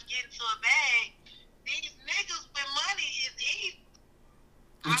pretty much getting to a bag. These niggas with money is easy.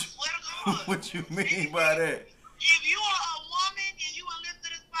 What What you mean by that? If you are a woman and you will listen to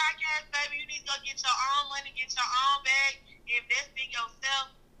this podcast, baby, you need to go get your own money, get your own bag, invest in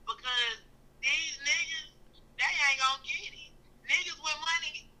yourself, because these niggas, they ain't gonna get it. Niggas with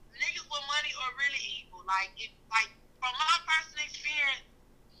money are really evil. Like from my personal experience,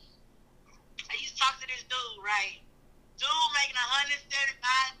 I used to talk to this dude, right? Dude making $175,000 a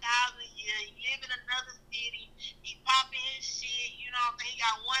year. He live in another city. He popping his shit. You know what I'm saying? He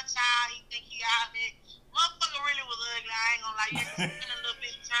got one child. He think he out there. Motherfucker really was ugly. I ain't gonna lie. You can spin a little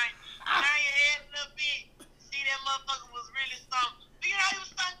bit, turn your head a little bit. See that motherfucker was really something. But you know, he was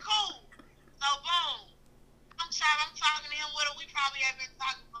something cool. So boom. I'm talking to him. We probably have been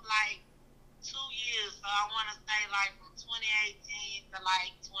talking for like 2 years. So I want to say like from 2018 to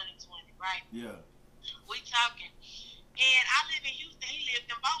like 2020, right? Yeah. We talking. And I live in Houston. He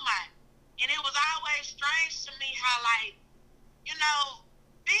lived in Beaumont. And it was always strange to me how, like, you know,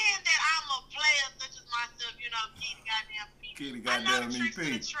 being that I'm a player such as myself, you know, Kitty goddamn me. Kitty goddamn me,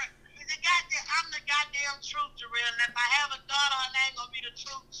 P. I'm the goddamn truth, Jarrell. And if I have a daughter, her name gonna be the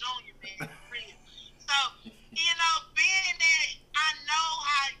Truth Junior, man. Real. So, you know, being that I know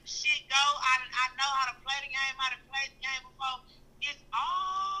how shit go, I know how to play the game, how to play the game before. It's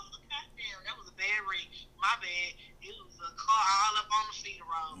all goddamn. That was a bad read. My bad. It was a car all up on the feeder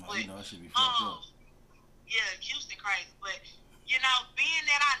road. No, you know, I should be fucked up. Yeah, Houston crazy. But, you know, being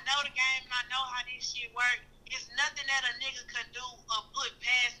that I know the game and I know how this shit work, it's nothing that a nigga could do or put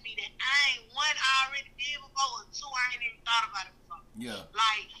past me that I ain't, one, I already did before, or two, I ain't even thought about it before. Yeah.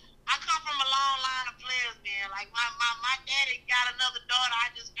 Like, I come from a long line of players, man. Like, my daddy got another daughter.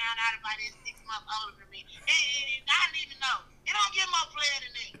 I just found out about it 6 months older than me. I didn't even know. It don't get more player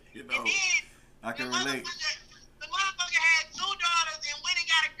than that. You know, and then, I can relate. The motherfucker had 2 daughters and went and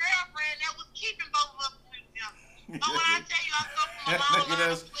got a girlfriend that was keeping both of us with him. So when I tell you I come from a long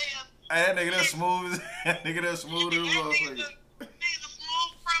line of players, that nigga that's smooth. That nigga that's smooth as a motherfucker. Nigga's a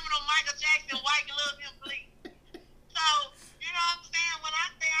smooth criminal, Michael Jackson, white glove him, please. So, you know what I'm saying? When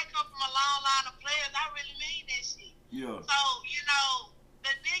I say I come from a long line of players, I really mean that shit. Yeah. So, you know, the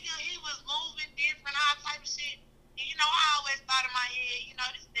nigga, he was moving different, all type of shit. And, you know, I always thought in my head, you know,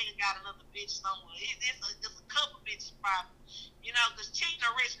 this nigga got another bitch somewhere. It's a couple bitches probably. You know, because cheating a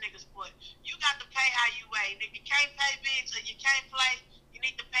rich nigga's sport. You got to pay how you weigh. If you can't pay bitch or you can't play, you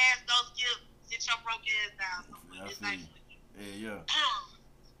need to pass those skills. Sit your broke ass down. Yeah.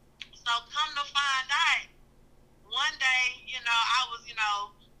 So come to find out, one day, you know, I was, you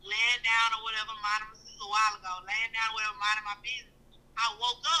know, laying down or whatever, this is a while ago, laying down or whatever, minding my business. I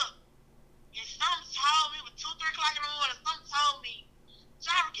woke up and something told me, it was 2, 3 o'clock in the morning, something told me,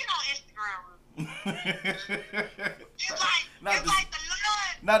 Jara, get on Instagram. It's like the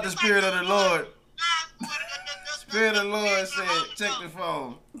Lord. Not the Spirit of the Lord. Spirit of the Lord said, check the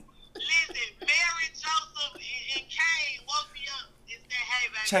phone. Listen, Mary, Joseph, and Cain woke me up and said, hey,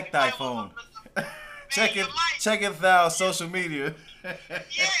 baby. Check thy phone. Check it thou social media. Yeah,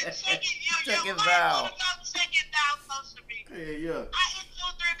 check it. Check it thou. Check it thou social media. Yeah. It's 2,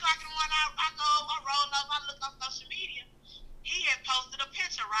 3 o'clock in the morning. I go, I roll up, I look on social media. He had posted a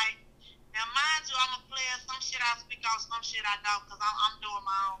picture, right? Now, mind you, I'm a player. Some shit I speak on, some shit I don't, because I'm doing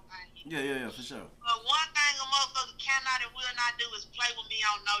my own thing. Yeah, for sure. But one thing a motherfucker cannot and will not do is play with me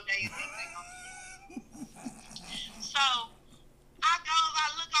on no day and anything on me. So, I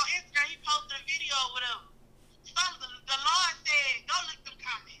look on Instagram, he posted a video or whatever. The Lord said, go look them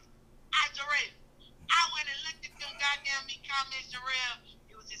comments. Jarrell. I went and looked at them goddamn me comments, Jarrell.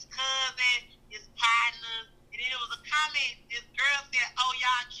 It was his cousin, his partner, and then it was a comment, this girl said, oh,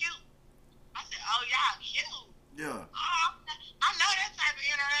 y'all cute. I said, oh, y'all cute. Yeah. Oh, I know that type of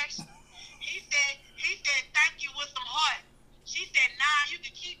interaction. He said, thank you with some heart. She said, nah, you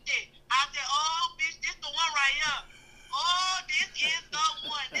can keep that. I said, oh, bitch, this the one right here. Oh, this is the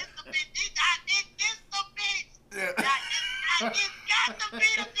one. This the bitch. This the bitch. Yeah. This got to be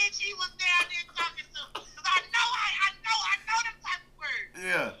the bitch he was down there talking to. Because I know them type of words.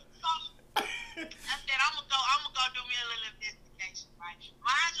 Yeah. So, I said, I'm gonna go do me a little investigation, right?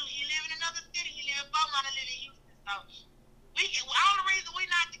 Mind you, he live in another city. He live in Beaumont. I live in Houston. So, all the reason we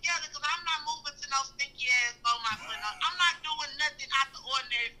not together, because I'm not moving to no stinky ass Beaumont. I'm not doing nothing out the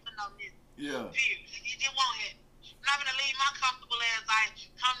ordinary for no nigga. Yeah. Period. It won't happen. I'm not gonna leave my comfortable ass life,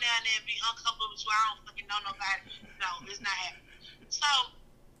 come down there and be uncomfortable with you. I don't fucking know nobody. No, it's not happening. So,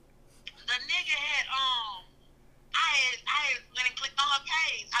 the nigga had, I went and clicked on her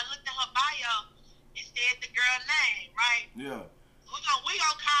page. I looked at her bio. It said the girl name, right? Yeah. We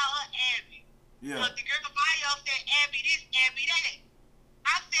gonna call her Abby. Yeah. But the girl bio said Abby this, Abby that.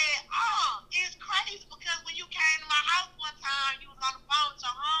 I said, it's crazy because when you came to my house one time, you was on the phone with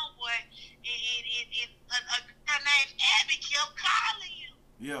your homeboy,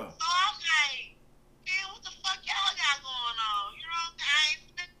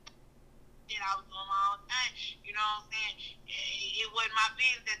 wasn't my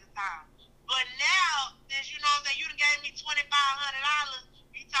business at the time. But now, since you know what I'm saying, you done gave me $2,500,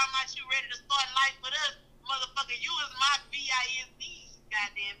 you talking about you ready to start life with us, motherfucker, you is my BISD,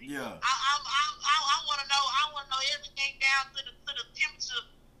 goddamn it. Yeah. I wanna know everything down to the temperature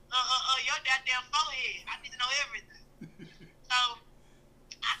of your goddamn forehead. I need to know everything. So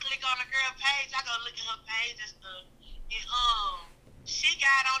I click on the girl page, I go look at her page and stuff. And she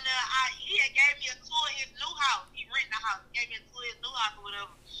got on there, he had gave me a tour of his new house. He rented a house, gave me a tour of his new house or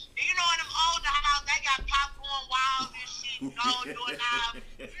whatever. And you know in them older houses, they got popcorn walls and shit, gold doorknobs,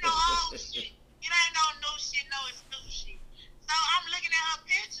 you know, old shit. It ain't no new shit, no exclusive shit. So I'm looking at her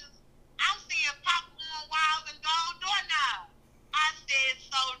pictures, I'm seeing popcorn walls and gold doorknobs. I said,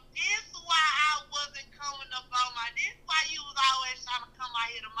 so this why I wasn't coming up on this why you was always trying to come out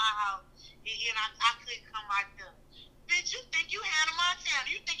here to my house, and I couldn't come out there. Bitch, you think you Hannah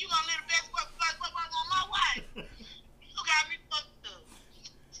Montana? You think you gonna live the best work on my wife? You got me fucked up.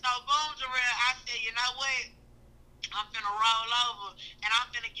 So boom, Jarrell, I said, you know what? I'm finna roll over and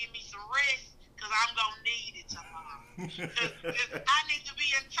I'm finna give me some rest because I'm gonna need it tomorrow. Cause I need to be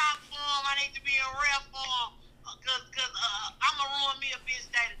in top form. I need to be in rare form. Cause I'm gonna ruin me a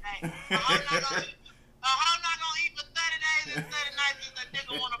bitch day to day. A hoe not gonna eat for 30 days and 30 nights if a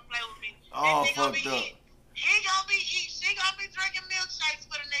nigga wanna play with me. Oh, fucked up. He gonna be eating. She gonna be drinking milkshakes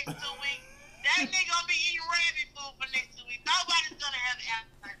for the next 2 weeks. That nigga gonna be eating rabbit food for the next 2 weeks. Nobody's gonna have an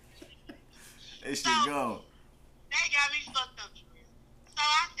appetite. That shit gone. They got me fucked up. So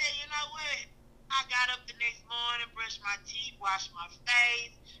I said, you know what? I got up the next morning, brushed my teeth, washed my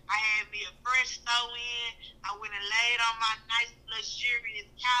face. I had me a fresh sew-in. I went and laid on my nice, luxurious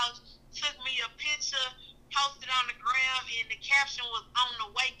couch, took me a picture, posted on the gram, and the caption was on the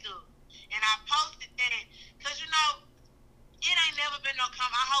wake up. And I posted that because, you know, it ain't never been no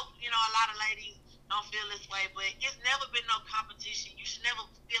I hope, you know, a lot of ladies don't feel this way, but it's never been no competition. You should never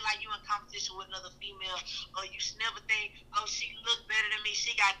feel like you in competition with another female, or you should never think, oh, she look better than me,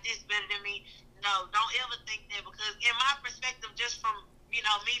 she got this better than me. No, don't ever think that, because in my perspective, just from, you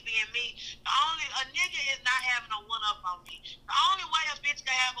know, me being me, a nigga is not having a one-up on me. The only way a bitch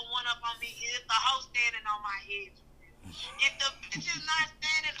can have a one-up on me is the hoe standing on my head. If the bitch is not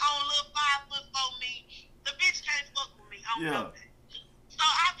standing on a little 5 foot for me, the bitch can't fuck with me. Yeah. So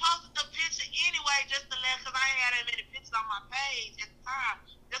I posted the picture anyway, just to let, because I ain't had that many pictures on my page at the time,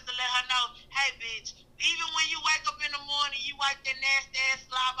 just to let her know, hey bitch, even when you wake up in the morning, you wipe that nasty ass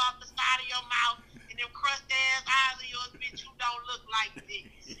slob off the side of your mouth and them crusty ass eyes of yours, bitch, you don't look like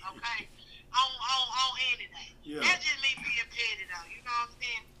this, okay? On any day. Yeah. That's just me being petty though, you know what I'm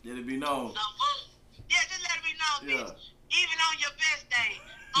saying? Let it be known. So, yeah, just let it be known, bitch. Even on your best day,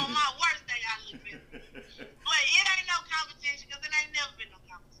 on my worst day, I look better. But it ain't no competition, because it ain't never been no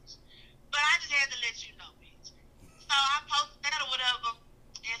competition. But I just had to let you know, bitch. So I posted that or whatever,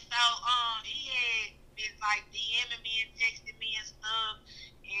 and so he had been like DMing me and texting me and stuff,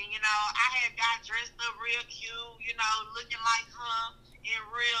 and you know, I had got dressed up real cute, you know, looking like her in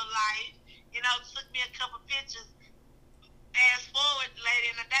real life, you know, took me a couple pictures. Fast forward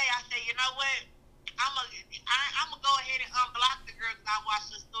later in the day, I said, you know what? I'm gonna go ahead and unblock the girl because I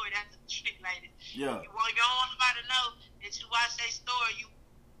watched her story. That's a trick, lady. Yeah. You don't want nobody to know that you watch that story.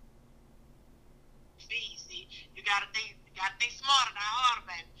 See, you gotta think smarter, not harder,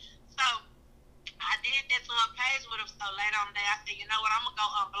 baby. So I did that to her page with her. So later on the day, I said, you know what? I'm gonna go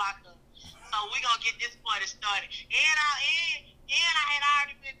unblock her. So we gonna get this party started. And I had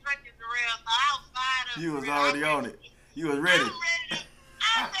already been drinking the real, so I was fired up. You was already on it. You was ready.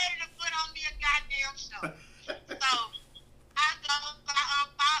 I'm ready to put on me a goddamn show. So I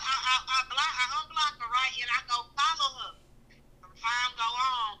unblock her, right, and I go follow her. From time go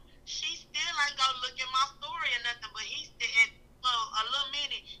on, she still ain't go look at my story or nothing, but he still, for a little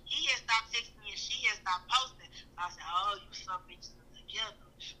minute, he had stopped texting me and she had stopped posting. So I said, oh, you some bitches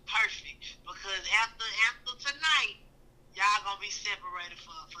together. Perfect. Because after tonight, y'all gonna be separated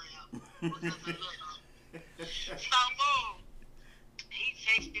forever. Because of look. So boom. He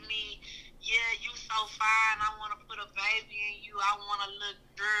texted me, yeah, you so fine, I want to put a baby in you, I want to look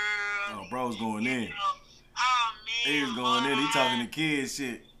girl. Oh, bro's going in. Oh, man. He was going in, he talking to kids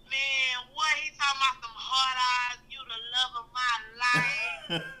shit. Man, what? He talking about some hard eyes, you the love of my life.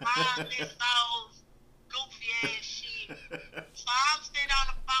 All this old goofy ass shit. So I'm sitting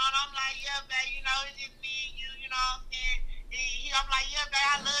on the phone, I'm like, yeah, babe, you know, it's just me and you, you know what I'm saying? I'm like, yeah, babe,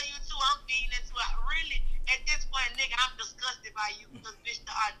 I love you too, I'm feeding into it. Really? At this point, nigga, I'm disgusted by you because, bitch,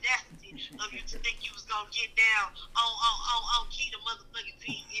 the audacity of you to think you was gonna get down on Key the motherfucking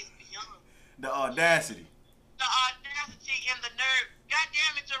P is beyond. The audacity. The audacity and the nerve.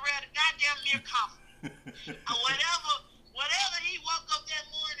 Goddamn it, Jarrell, the goddamn mere confidence. Whatever whatever he woke up that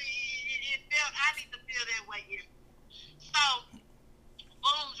morning, it felt, I need to feel that way here. So,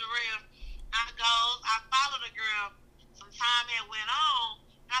 boom, Jarrell, I followed the girl. Some time had went on.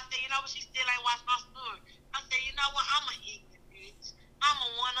 And I said, you know what, she still ain't watched my story. I said, you know what, I'm an ignorant bitch. I'm a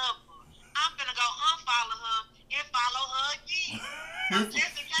one-upper. I'm finna go unfollow her and follow her again.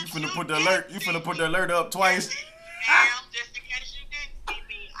 You finna put the alert up twice. Damn, just in case you didn't see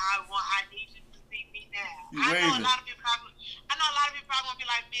me, I need you to see me now. I know a lot of people probably gonna be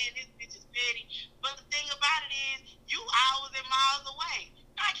like, man, this bitch is petty. But the thing about it is, you hours and miles away.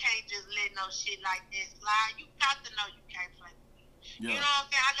 I can't just let no shit like that slide. You got to know you can't play with me. Yeah. You know what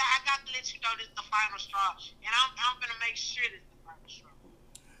I'm saying? I got to let you know this is the final straw, and I'm gonna make sure this is the final straw.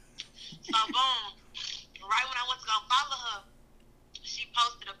 So boom, right when I went to go follow her, she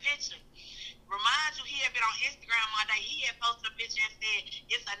posted a picture. Remind you, he had been on Instagram all day. He had posted a picture and said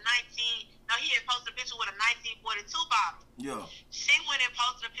it's a he had posted a picture with a 1942 bottle. Yeah. She went and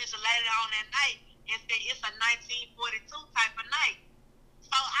posted a picture later on that night and said it's a 1942 type of night.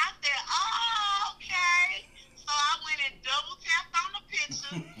 So I said, oh, okay. So I went and double tapped on the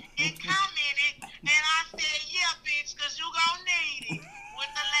picture and commented, and I said, yeah, bitch, because you gonna need it,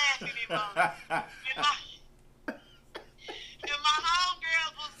 with the laughing emoji. If my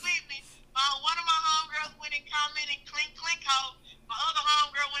homegirls was with me, one of my homegirls went and commented, clink, clink, ho. My other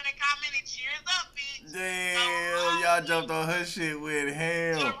homegirl went and commented, cheers up, bitch. Damn, y'all jumped on her shit with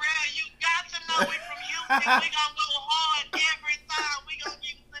hell. Jarrell, you got to know it from Houston. We gonna go hard every time. We gonna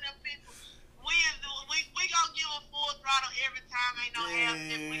give it to them people. We gonna give them full throttle every time. Ain't no half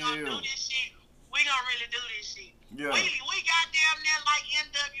step. We gonna do this shit. We gonna really do this shit. Yeah. We goddamn near like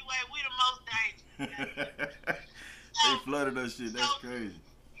NWA. We the most dangerous. They flooded us shit. That's crazy.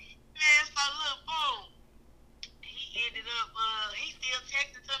 Man, so look, boom. He ended up, he still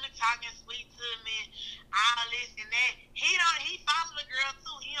texting to me, talking sweet to me, all this and that. He followed the girl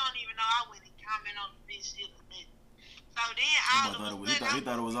too. He don't even know I went and comment on the bitch shit or nothing. So then all of a sudden, he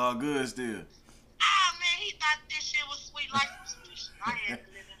thought it was all good still. Ah, man, he thought this shit was sweet like some sweet shit. I had to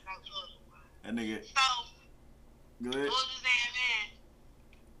let him know otherwise. That nigga. So, go ahead. What was you saying, man?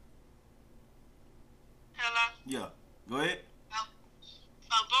 Hello? Yeah. Go ahead.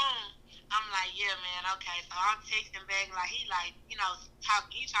 So boom, I'm like, yeah, man, okay. So I'm texting back like he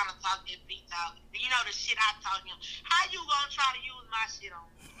talking. He trying to talk that beat talk. You know the shit I taught him. How you gonna try to use my shit on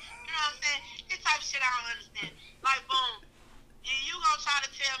me? You know what I'm saying? This type of shit I don't understand. Like boom, you gonna try to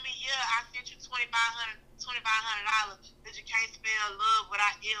tell me, yeah, I sent you $2,500 that you can't spell love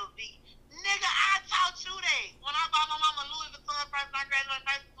without LV. Nigga, I taught you that. When I bought my mama Louis Vuitton first when I graduated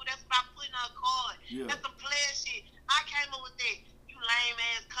high school, that's what I put in her card. Yeah. That's some player shit. I came up with that. You lame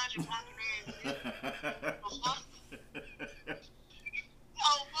ass country punkin' ass shit.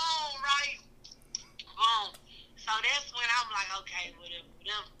 Oh, boom, right? Boom. So that's when I'm like, okay, whatever.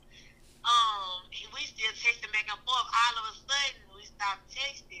 We still texting back and forth. All of a sudden, we stopped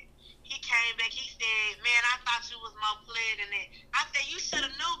texting. He came back, he said, man, I thought you was more player than that. I said, you should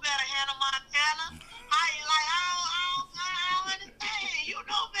have knew better, Hannah Montana. I don't understand. You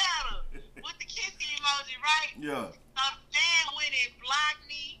know better. With the kissy emoji, right? Yeah. So then when it blocked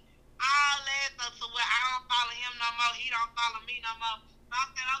me, all that stuff, so where I don't follow him no more, he don't follow me no more. So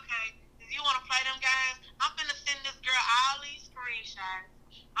I said, okay, if you want to play them games, I'm finna send this girl all these screenshots.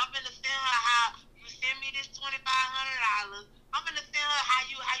 I'm finna send her how you send me this $2,500. I'm gonna tell her how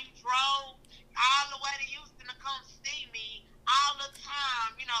you drove all the way to Houston to come see me all the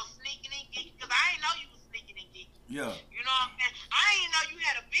time, sneaking and geeking, because I didn't know you was sneaking and geeking. Yeah. You know what I'm saying? I didn't know you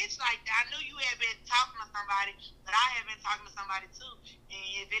had a bitch like that. I knew you had been talking to somebody, but I had been talking to somebody too. And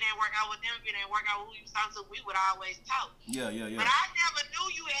if it didn't work out with them, if it didn't work out with who you was talking to, we would always talk. Yeah. But I never knew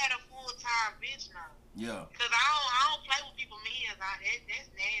you had a full-time bitch now. Yeah. Because I don't play with people men's.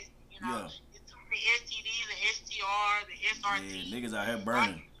 That's nasty, Yeah. The STDs, the STRs, the SRTs. Yeah, niggas out here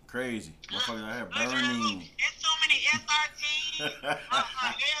burning. Crazy. Motherfuckers out here burning. There's too many SRTs,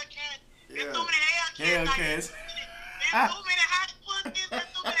 Hellcats. There's too many Hellcats. There's too many hot pussies. There's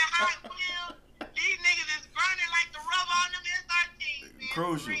too many hot wheels. These niggas is burning like the rubber on them SRTs, man.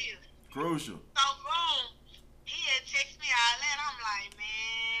 Crucial. So, boom. He had texted me all that. I'm like,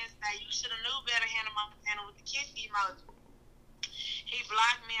 man, you should have knew better, Hannah Montana, with the kissy emoji. He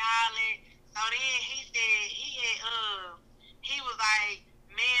blocked me all that. So then he said, he was like,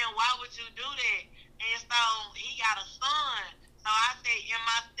 man, why would you do that? And so he got a son. So I said, and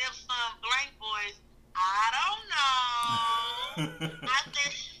my stepson blank voice, I don't know. I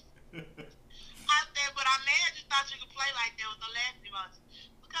said, but I'm mad you thought you could play like that with the laughing emoji.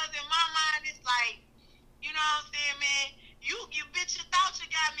 Because in my mind, it's like, you know what I'm saying, man? You bitch, you thought you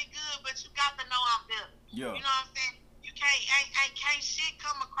got me good, but you got to know I'm better. Yeah. You know what I'm saying? You can't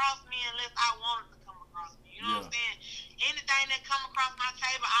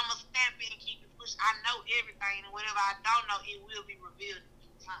table, I'ma stamp it and keep it pushed. I know everything, and whatever I don't know, it will be revealed in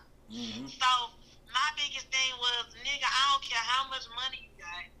due time. So my biggest thing was, nigga, I don't care how much money you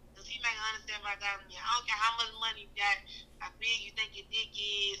got, cause he make $175,000 a year. I don't care how much money you got, how big you think your dick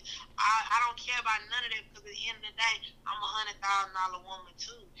is. I don't care about none of that, because at the end of the day, I'm a $100,000 woman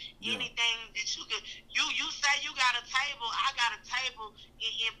too. Anything that you could, you say you got a table, I got a table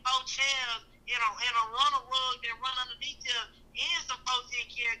in 4 chairs, in a runner rug that run underneath there, and some 14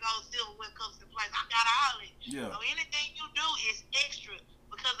 karat gold silver with cups in place. I got all it. So anything you do is extra,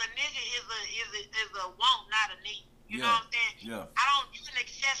 because a nigga is a want, not a need. You know what I'm saying? I don't. It's an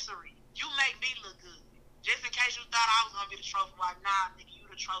accessory. You make me look good. Just in case you thought I was gonna be the trophy wife, nah, nigga, you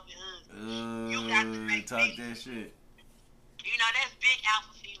the trophy husband. You got to make talk that shit. You know, that's big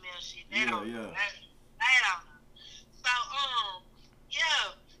alpha female shit. They don't know. They don't know. So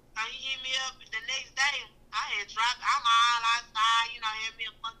so he hit me up the next day. I had dropped. I'm all outside. You know, had me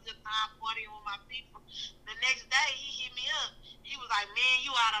a fun good time partying with my people. The next day he hit me up. He was like, man,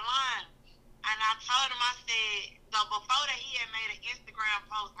 you out of line. And I told him, I said, before that, he had made an Instagram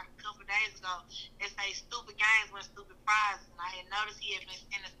post like a couple of days ago that say stupid games win stupid prizes. And I had noticed he had been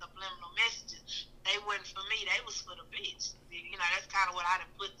sending subliminal messages. They wasn't for me. They was for the bitch. You know, that's kind of what I done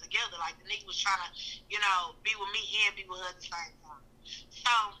put together. Like, the nigga was trying to, you know, be with me and be with her at the same time.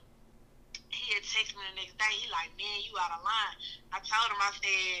 So he had texted me the next day. He like, man, you out of line. I told him, I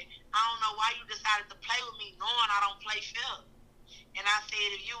said, I don't know why you decided to play with me knowing I don't play fair. And I said,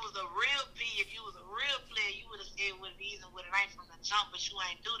 if you was a real P, if you was a real player, you would have said what it is and what it ain't from the jump, but you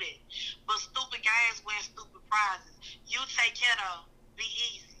ain't do that. But stupid games win stupid prizes. You take care of, be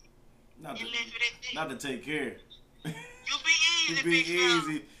easy. Not to take care. You be easy, you be big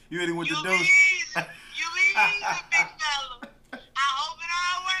easy. fella. You ain't with the You dose. be easy. You be easy, big fella. I hope it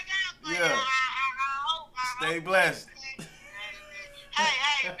all work out for you. I hope. Stay blessed.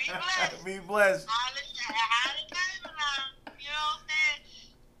 Hey, be blessed. Be blessed. All the table now. You know what I'm saying?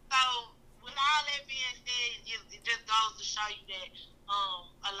 So, with all that being said, it just goes to show you that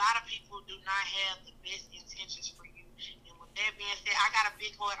a lot of people do not have the best intentions for you. And with that being said, I got a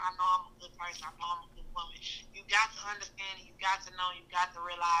big heart. I know I'm a good person. I know I'm a good woman. You got to understand, you got to know, you got to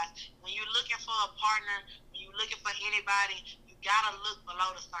realize, when you're looking for a partner, when you're looking for anybody, you got to look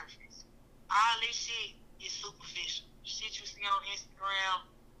below the surface. All this shit is superficial. Shit you see on Instagram,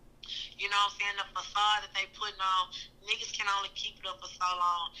 you know what I'm saying, the facade that they putting on, niggas can only keep it up for so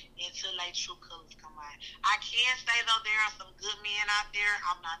long until their true colors come out. I can say, though, there are some good men out there.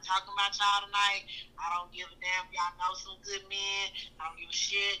 I'm not talking about y'all tonight. I don't give a damn. Y'all know some good men. I don't give a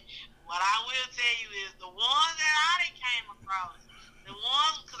shit. What I will tell you is the ones that I done came across, the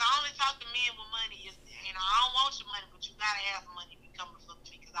ones, because I only talk to men with money. You know, I don't want your money, but you got to have some money to be coming to fuck with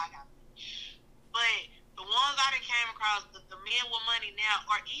me, because I got money. But the ones I done came across, the men with money now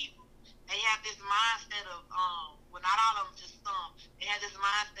are evil. They have this mindset of, well, not all of them, just some. They have this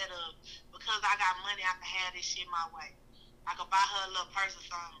mindset of, because I got money, I can have this shit my way. I can buy her a little purse or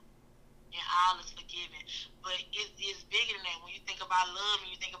something, and all is forgiven. But it's bigger than that. When you think about love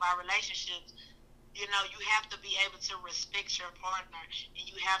and you think about relationships, you know, you have to be able to respect your partner, and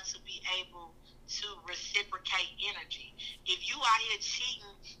you have to be able to reciprocate energy. If you out here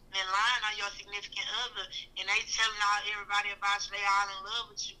cheating and lying on your significant other, and they telling everybody about you, they all in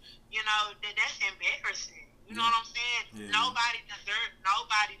love with you, you know, that's embarrassing. You know what I'm saying? Yeah. Nobody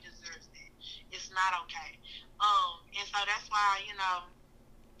deserves that. It's not okay. And so that's why, you know,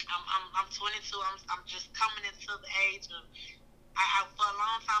 I'm 22. I'm just coming into the age of, for a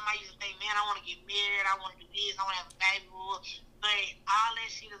long time I used to think, man, I want to get married, I want to do this, I want to have a baby. But all that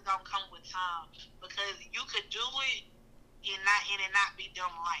shit is gonna come with time, because you could do it and it not be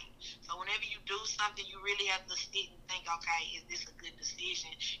done right. So whenever you do something, you really have to sit and think, okay, is this a good decision?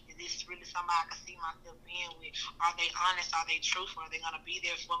 Is this really somebody I can see myself being with? Are they honest? Are they truthful? Are they gonna be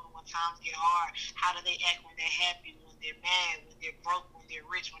there for me when times get hard? How do they act when they're happy, when they're mad, when they're broke, when they're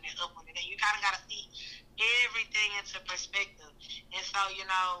rich, when they're up, when they're down? You kind of gotta see everything into perspective. And so, you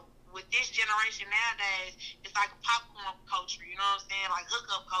know, with this generation nowadays, it's like a popcorn culture, you know what I'm saying? Like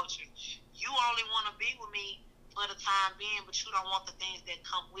hookup culture. You only want to be with me for the time being, but you don't want the things that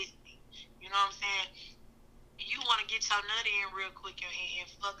come with me. You know what I'm saying? You want to get your nut in real quick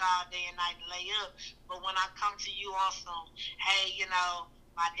and fuck all day and night and lay up. But when I come to you on some, hey, you know,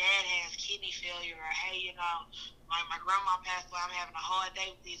 my dad has kidney failure, or hey, you know, my grandma passed away, I'm having a hard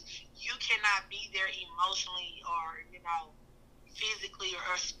day with this. You cannot be there emotionally or, you know, physically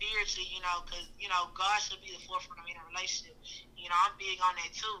or spiritually, you know, because, you know, God should be the forefront of any relationship. You know, I'm big on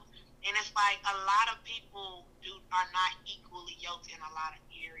that too. And it's like a lot of people are not equally yoked in a lot of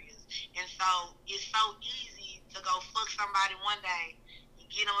areas. And so it's so easy to go fuck somebody one day and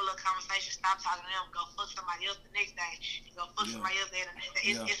get on a little conversation, stop talking to them, go fuck somebody else the next day, and go fuck somebody else the next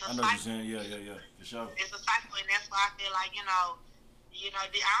day. It's a cycle. Yeah, for sure. It's a cycle, and that's why I feel like, I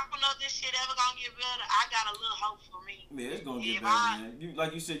don't know if this shit ever gonna get better. I got a little hope for me. Yeah, it's gonna get better, man.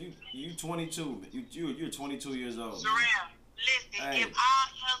 Like you said, you 22. You're 22 years old. Jarrell, listen, if all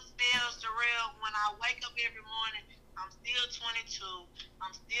else fails, Jarrell, when I wake up every morning, I'm still 22.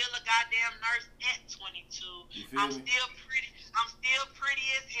 I'm still a goddamn nurse at 22. I'm still pretty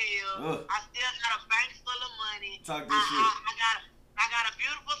as hell. I still got a bank full of money. Talk this shit. I got a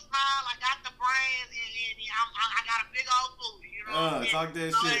beautiful smile. I got the brains, and I got a big old booty. You know what I'm saying? Talk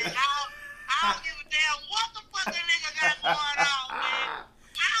that shit. I don't give a damn what the fuck that nigga got going on, man.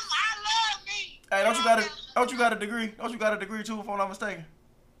 I love me. Hey, don't you got a degree? Don't you got a degree too, if I'm not mistaken?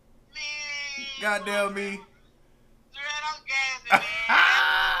 Man. Goddamn me. Don't gas me, man.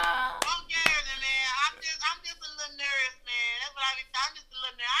 Don't gas me, man. I'm just a little nervous, man. That's what I be saying. I'm just a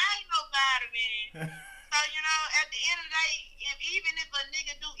little nervous. I ain't nobody, man. So, at the end of the day, even if a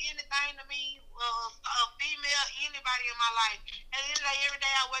nigga do anything to me, a female, anybody in my life, at the end of the day, every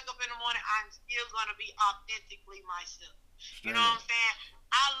day I wake up in the morning, I'm still going to be authentically myself. You know what I'm saying?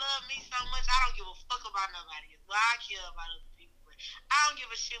 I love me so much, I don't give a fuck about nobody else. Well, I care about other people, but I don't give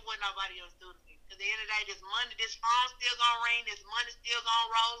a shit what nobody else do to me. At the end of the day, this phone still gonna ring, this money still gonna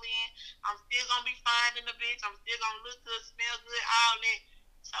roll in, I'm still gonna be fine in the bitch, I'm still gonna look good, smell good, all that.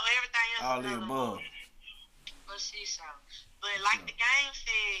 So everything else all the above. But But like the game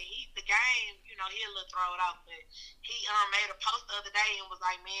said, the game, he a little thrown off, but he made a post the other day and was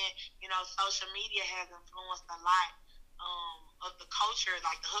like, man, social media has influenced a lot of the culture,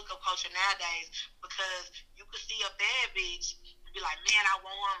 like the hookup culture nowadays, because you could see a bad bitch and be like, man, I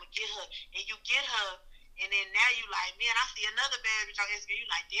want her, I'm gonna get her, and you get her, and then now you like, man, I see another bad bitch on Instagram, you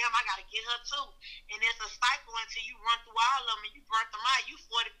like, damn, I gotta get her too, and it's a cycle until you run through all of them and you burnt them out. You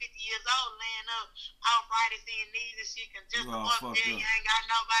 40, 50 years old, laying up arthritis in your knees and shit, congested up there, you ain't got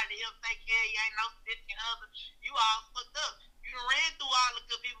nobody to help take care of you, ain't no significant other, you all fucked up. You done ran through all the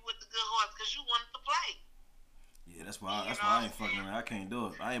good people with the good hearts because you wanted to play. Yeah, that's why I ain't fucking around. I can't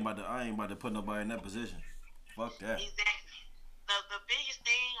do it. I ain't about to put nobody in that position. Fuck that. Exactly. The biggest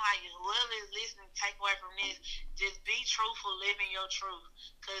thing, like, whoever is listening, take away from this, just be truthful, living your truth.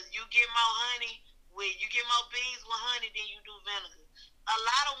 Cause you get more bees with honey than you do vinegar. A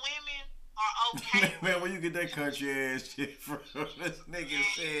lot of women are okay. Man, where you get that country ass shit from? This nigga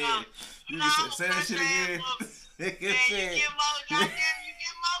said. You can say that shit again. Nigga said. You get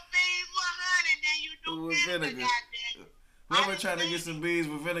more bees with honey than you do vinegar. Women trying to get some bees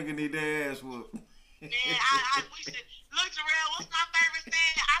with vinegar need their ass whooped. Man, we should look, Jarrell. What's my favorite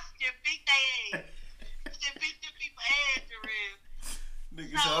saying? I should beat their ass. I should beat them people ass, Jarrell.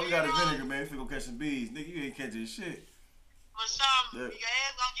 Nigga said, we got a vinegar, man. We finna go catch some bees. Nigga, you ain't catching shit. For sure, your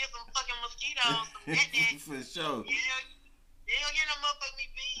ass gonna get some fucking mosquitoes, some net. For sure. You don't get no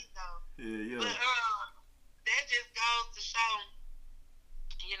motherfucking bees though. Yeah. But that just goes to show,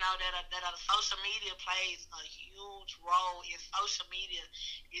 that social media plays a huge role. In social media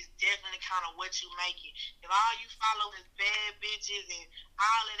is definitely kind of what you make it. If all you follow is bad bitches and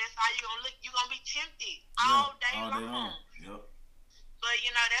all that, that's how you gonna look. You gonna be tempted all day long. Yep. But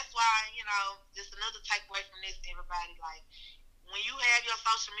that's why just another takeaway from this, everybody. Like, when you have your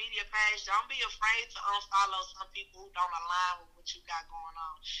social media page, don't be afraid to unfollow some people who don't align with what you got going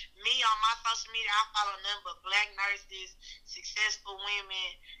on. Me, on my social media, I follow nothing but black nurses, successful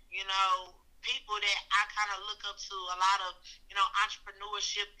women, people that I kind of look up to, a lot of,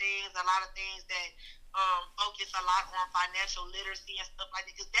 entrepreneurship things, a lot of things that focus a lot on financial literacy and stuff like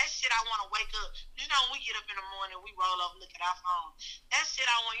that. Because that shit I want to wake up. When we get up in the morning, we roll up, look at our phone. That shit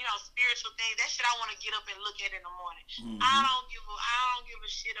I want, spiritual things. That shit I want to get up and look at in the morning. Mm-hmm. I don't give a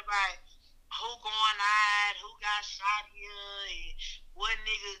shit about who going out, who got shot here, and what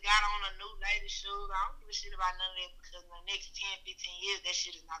niggas got on a new latest shoes. I don't give a shit about none of that because in the next 10, 15 years, that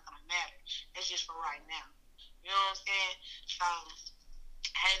shit is not gonna matter. That's just for right now. You know what I'm saying? So,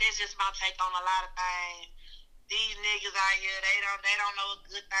 hey, that's just my take on a lot of things. These niggas out here, they don't know a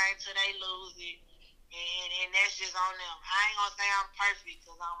good thing till they lose it. And that's just on them. I ain't gonna say I'm perfect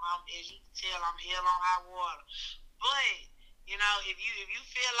because I'm as you can tell, I'm hell on high water. But, if you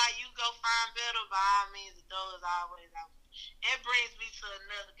feel like you go find better, by all means, the door is always open. It brings me to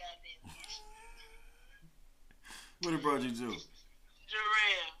another goddamn issue. What it brought you to?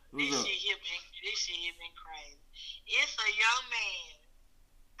 Jarrell, this shit here been crazy. It's a young man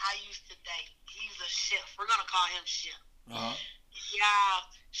I used to date. He's a chef. We're gonna call him Chef. Uh-huh. Y'all,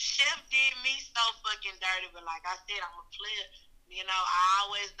 Chef did me so fucking dirty, but like I said, I'm a player. I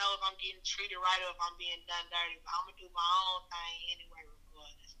always know if I'm getting treated right or if I'm being done dirty. But I'm gonna do my own thing anyway, regardless.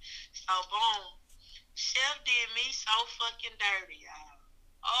 So boom, Chef did me so fucking dirty, y'all.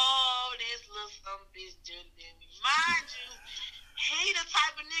 Oh, this little some bitch dirty than me. Mind you, he the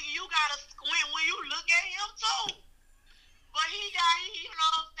type of nigga you gotta squint when you look at him too. But he got, you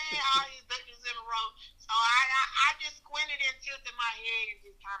know what I'm saying, all his duckies in a row. So I just squinted and tilted my head and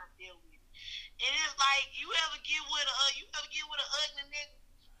just kind of dealt with it. And it's like, you ever get with a ugly nigga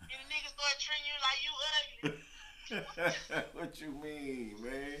and the nigga start treating you like you ugly? What you mean,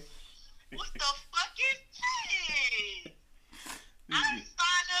 man? What the fuck is that? I done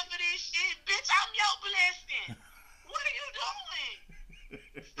signed up for this shit, bitch. I'm your blessing. What are you doing?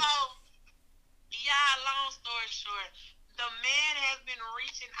 So, yeah, long story short, the man has been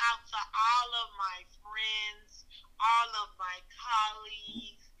reaching out to all of my friends, all of my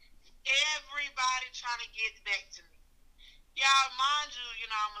colleagues, everybody trying to get back to me. Y'all, mind you,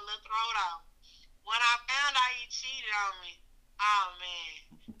 I'm a little thrown off. When I found out he cheated on me, oh man,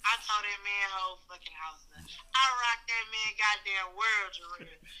 I told that man whole fucking house up. I rocked that man goddamn world, Jarrell.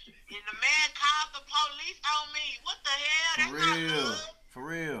 And the man called the police on me. What the hell? That's not good. For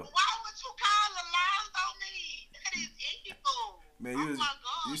real. Why would you call the laws on me? That is evil. Man,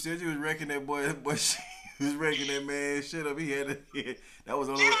 you said you was wrecking that boy. You was wrecking that man shit up. He had to, that was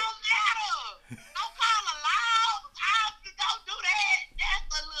on. It don't matter. Don't call the laws. Don't do that.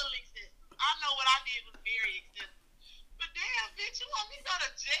 That's a little excessive. I know what I did was very excessive. But damn, bitch, you want me to go to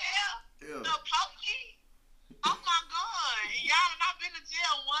jail? Yeah. The police? Oh my God. Y'all, and I've been to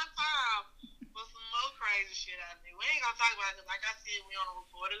jail one time for some more crazy shit out there. We ain't gonna talk about it, like I said, we on a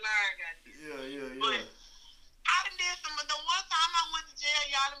recorded line, goddamn. Yeah. But I done did some, the one time I went to jail,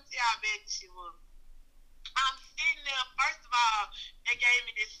 y'all, let me tell you how bad this shit was. I'm sitting there, first of all, they gave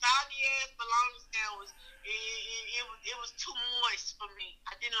me this soggy ass bologna sandwich. It was too moist for me.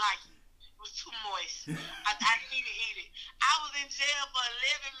 I didn't like it. It was too moist. I didn't even eat it. I was in jail for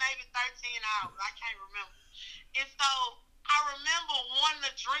 11, maybe 13 hours. I can't remember. And so I remember wanting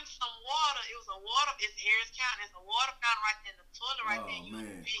to drink some water. It was it's Harris County. It's a water fountain right there in the toilet right there. You in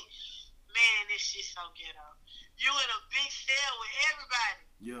a big, man, this shit so ghetto. You in a big cell with everybody.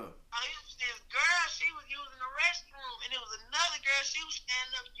 Yeah. It was this girl, she was using the restroom, and it was another girl, she was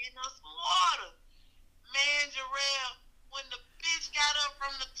standing up getting her some water. Man, Jarrell, when the bitch got up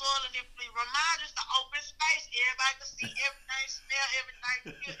from the toilet, it remind us to open space. Everybody could see everything, smell everything,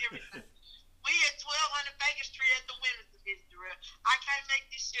 feel everything. We at 1200 Baker Street at the women's division, Jarrell. I can't make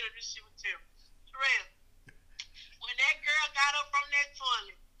this shit up. This shit was terrible. Jarrell, when that girl got up from that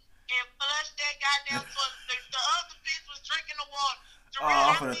toilet and flushed that goddamn toilet, the other bitch was drinking the water. Jarrell,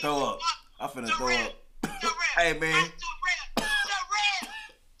 I'm finna throw up. Jarrell, hey, man. Jarrell.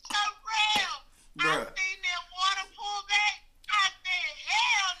 I seen that water pull back. I said,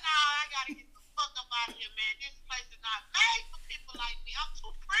 hell no, I gotta get the fuck up out of here, man. This place is not made for people like me. I'm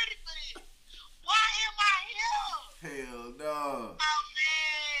too pretty for this. Why am I here? Hell no. Oh,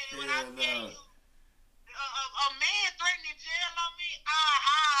 man. When I tell you, a man threatening jail on me,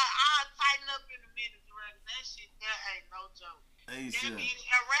 I'll tighten up in a minute, Jarrell. That shit, that ain't no joke.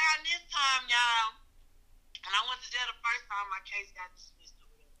 Around this time, y'all, and I went to jail the first time, my case got dismissed or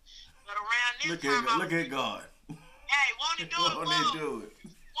whatever. But around this time, look at God. Hey, won't he do it for us?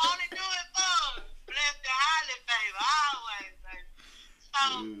 Won't he do it for us? Bless the highly favor, always, baby.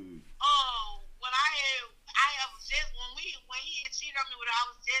 So, when I have just when he had cheated on me with her, I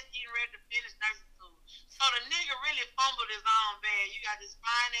was just getting ready to finish nursing school. So the nigga really fumbled his own bag. You got this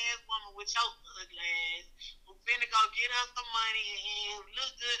fine ass woman with your ugly ass who finna go get her some money and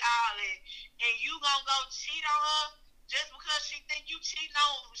look good, all that, and you gonna go cheat on her just because she think you cheating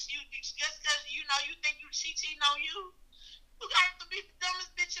on you, just because you think you cheating on you. You got to be the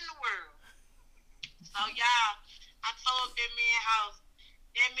dumbest bitch in the world. So y'all, I told that man house.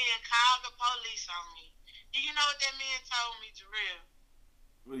 That man called the police on me. Do you know what that man told me, Jarrell?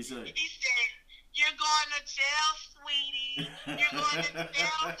 What he say? He said, "You're going to jail, sweetie. You're going to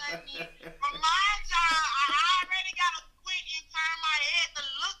jail, honey." Remind y'all, I already got a squint and turn my head to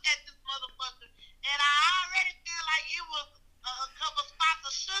look at this motherfucker, and I already feel like it was a couple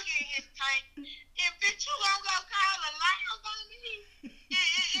spots of sugar in his tank. And bitch, you gonna go call the liars on me?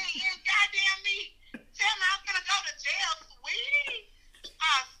 And goddamn me, tell me I'm gonna go to jail, sweetie?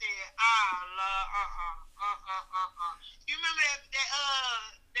 I said, You remember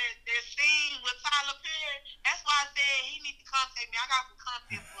that scene with Tyler Perry? That's why I said he need to contact me. I got some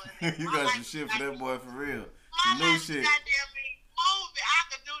content for him. You got some shit for that boy for real. My New life shit. goddamn me. Move it. I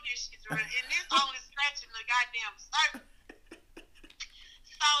could do this shit, and this only scratching the goddamn surface.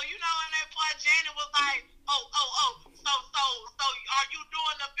 So, and that boy Janet was like, so are you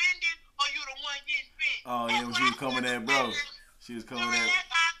doing the bending or you the one getting bent? Oh, yeah, when she was coming at bro. She was coming at.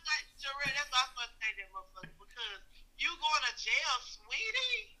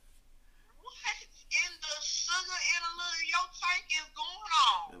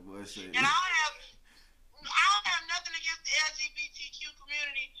 And I don't have nothing against the LGBTQ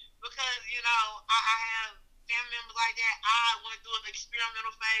community because, you know, I have family members like that. I went through an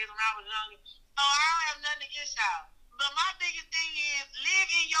experimental phase when I was younger. So I don't have nothing against y'all. But my biggest thing is live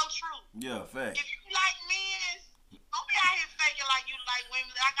in your truth. Yeah, fact. If you like men, don't be out here faking like you like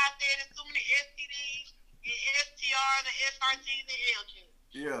women. Like I said, there's too many STDs and STRs and SRTs and LKs.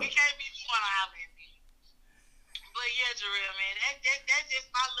 Yeah. You can't be doing all that, man. But yeah, Jarrell, man, that's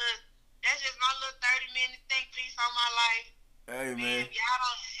just my little 30-minute think piece on my life. Hey, man. If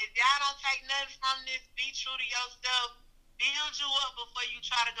y'all don't take nothing from this, be true to yourself. Build you up before you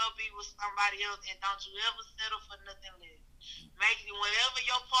try to go be with somebody else, and don't you ever settle for nothing less. Make whatever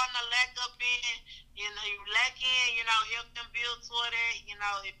your partner lack up in, you know, you lack in, you know, help them build toward it. You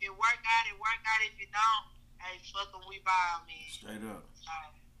know, if it work out, it work out. If it don't, hey, fuck them, we buy, man. Straight up.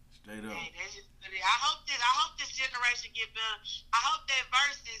 Straight up. Hey, that's just, I hope this generation get better. I hope that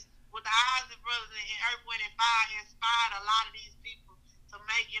Versus with the Ozzy Brothers and Earth, Wind and Fire inspired a lot of these people to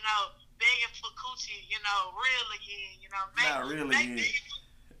make, you know, begging for coochie, you know, real again. You know, not real again. Make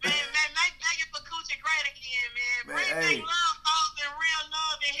begging for coochie great again, man. Bring big love songs and real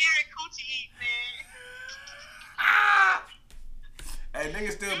love and hearing coochie eat, man. Hey,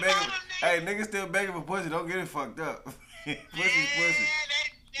 niggas still begging. Hey, niggas still begging for pussy. Don't get it fucked up. Pussy's pussy.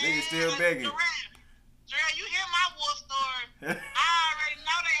 Niggas still begging. Jarrell, you hear my war story? I already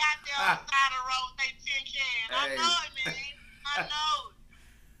know they out there on the side of the road with they tin can. I know it, man. I know it.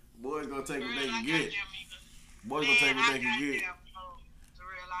 Boys gonna take what they can get. Boys gonna take what they can get.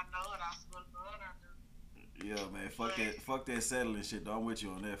 Jarrell, I know it. I swear to God, I do. Yeah, man. Fuck that settling shit. Though. I'm with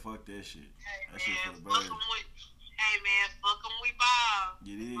you on that. Fuck that shit. Hey, that shit for the birds. Hey, man. Fuck them, we ball.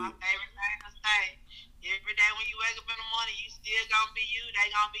 You did. My favorite thing to say. Every day when you wake up in the morning, you still gonna be you. They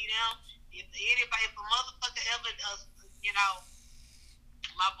gonna be them. If a motherfucker ever, you know,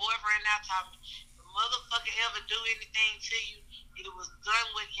 my boyfriend now taught me, if a motherfucker ever do anything to you, it was done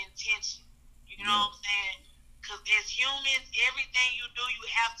with intention. You know what I'm saying? Because as humans, everything you do, you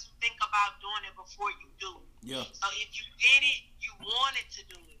have to think about doing it before you do it. Yeah. So if you did it, you wanted to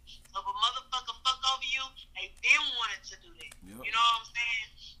do it. So if a motherfucker fuck over you, they been wanted to do that. Yep. You know what I'm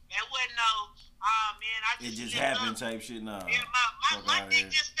saying? That wasn't no, oh man, it just happened type shit. Nah. Yeah, my dick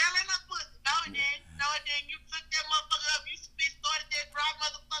just fell in the pussy. No, it didn't. No, it didn't. You took that motherfucker up. You started that dry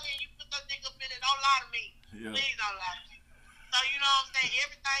motherfucker and you put that dick up in it. Don't lie to me. Yeah. Please don't lie to me. So you know what I'm saying?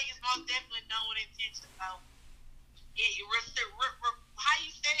 Everything is most definitely done with intention. So how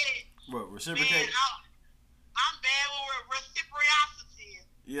you say it? What, reciprocate? Man, I'm bad with reciprocity.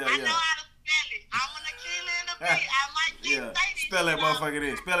 Yeah, I know how to spell it. I'm an Achille in the B. I might keep saying it. Spell that motherfucker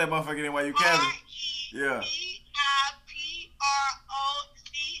in. Spell that motherfucker in while you can. Yeah. R-E-C-I-P-R-O-C-I-T-Y.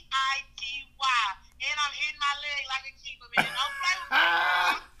 And I'm hitting my leg like a keeper, man. Don't play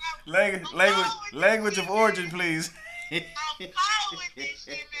with me. Language of origin, please. I'm cold with this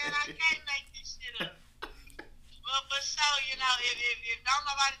shit, man. I can't make this shit up. But for sure, you know, if don't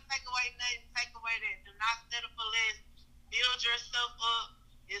nobody take away nothing, take away that. Do not settle for less. Build yourself up.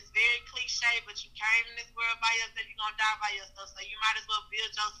 It's very cliche, but you came in this world by yourself, you're going to die by yourself. So you might as well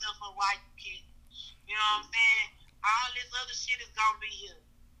build yourself up while you can. You know what I'm saying? All this other shit is going to be here.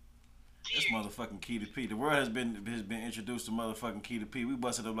 This motherfucking Key to P. The world has been introduced to motherfucking Key to P. We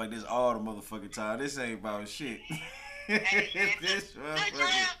busted up like this all the motherfucking time. This ain't about shit. This motherfucking...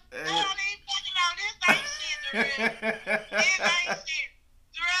 This ain't shit, Jarrell. This ain't shit.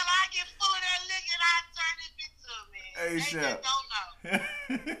 Jarrell, I get full of that lick and I turn this bitch up, man. Hey, they just don't know.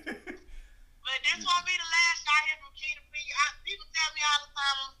 But this won't be the last shot here from Key to P. People tell me all the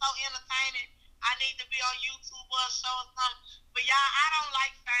time I'm so entertaining. I need to be on YouTube or a show or something. But y'all, I don't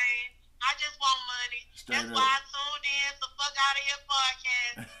like fame. I just want money. That's why I tuned in to Fuck Out of Here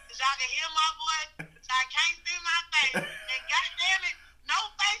podcast. Cause y'all can hear my voice. Y'all can't see my face. And goddamn it, no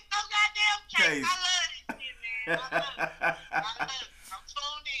face, no goddamn case. I love this shit, man. I love it. I'm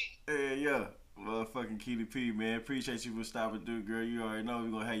tuned in. Yeah. Motherfucking Key to P, man. Appreciate you for stopping through, girl. You already know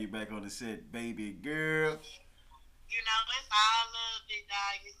we're gonna have you back on the set, baby girl. You know, it's all love, big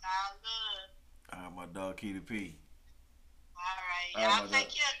dog. It's all love. My dog Key to P. All right. Y'all take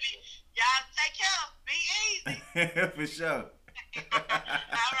care. Y'all take care. Be easy. For sure. All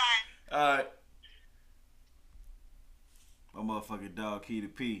right. Alright. My motherfucking dog Key to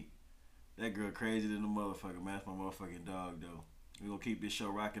P. That girl crazy than the motherfucker, man. That's my motherfucking dog, though. We gonna keep this show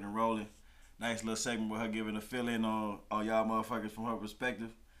rocking and rolling. Nice little segment with her giving a fill-in on y'all motherfuckers from her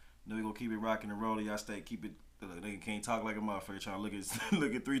perspective. Then we gonna keep it rocking and rolling. Y'all keep it. Nigga can't talk like a motherfucker trying to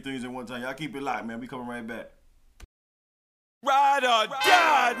look at 3 things at one time. Y'all keep it locked, man. We coming right back. Ride or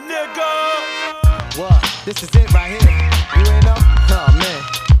die, nigga. What? This is it right here. You ain't know? Oh man.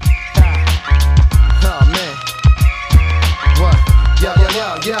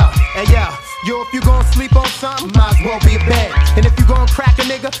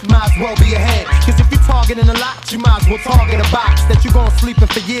 nigga, might as well be ahead. Cause if you targeting a lot, you might as well target a box that you gon' sleeping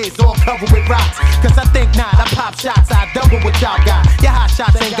for years, all covered with rocks. Cause I think not, I pop shots, I double what y'all got. Your hot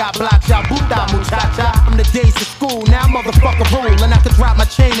shots ain't got blocks, y'all boot out, muchacha. I'm the days of school, now motherfucker rule. And I can drop my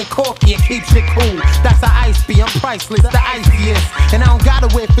chain and corky and keep shit cool. That's how ice be, I'm priceless, the iciest. And I don't gotta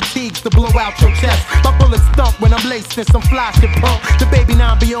wear fatigues to blow out your chest. My bullets thump when I'm laced in some fly shit pump. The baby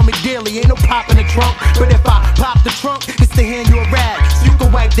now be on me daily, ain't no pop in the trunk. But if I pop the trunk, it's to hand you a rag, so you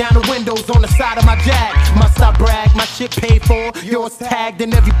can wipe down the windows on the side of my Jag. Must I brag, my shit paid for, yours tagged,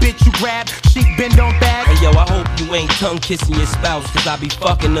 and every bitch you grab, she bend on bag. Hey yo, I hope you ain't tongue kissing your spouse, cause I be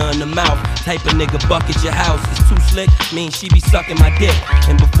fucking her in the mouth. Type of nigga bucket your house, it's too slick, mean she be sucking my dick.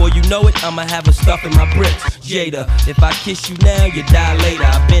 And before you know it, I'ma have her stuffing my bricks. Jada, if I kiss you now, you die later.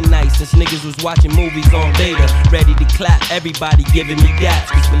 I've been nice since niggas was watching movies on beta. Ready to clap, everybody giving me daps.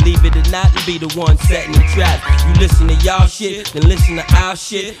 Cause believe it or not, you be the one setting the trap. You listen to y'all shit, then listen to our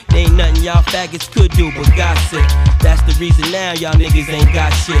shit. There ain't nothing y'all faggots could do but gossip. That's the reason now y'all niggas ain't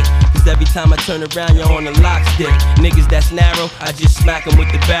got shit. Cause every time I turn around, y'all on the lock stick. Niggas that's narrow, I just smack them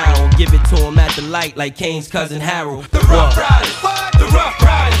with the barrel. Give it to them at the light like Kane's cousin Harold. The Rough Riders, the Rough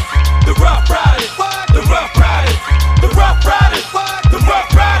Riders, the Rough Riders, the Rough Riders, the Rough Riders, the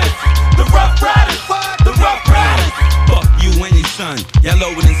Rough Riders, the Rough Riders, the Rough Riders. Fuck you and your son, y'all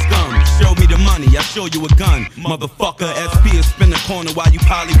lower than scum. Show me the money, I show you a gun. Motherfucker, SP is spin the corner while you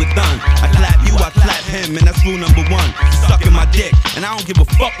poly with done. I clap you, I clap him, and that's rule number one. You sucking my dick, and I don't give a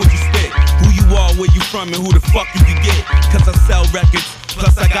fuck what you spit. Who you are, where you from, and who the fuck you can get. Cause I sell records,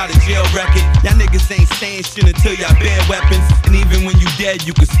 plus I got a jail record. Y'all niggas ain't saying shit until y'all bear weapons. And even when you dead,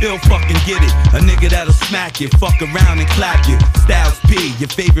 you can still fucking get it. A nigga that'll smack you, fuck around and clap you. Styles P, your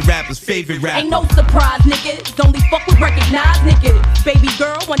favorite rapper's favorite rapper. Ain't no surprise, niggas. Only fuck with recognized niggas. Baby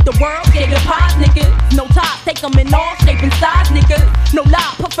girl want the world, shake the pies, niggas. No top, take them in all shape and size, niggas. No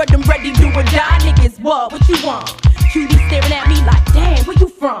lie, prefer them ready, do or die, niggas. What you want? Cutie staring at me like, damn, where you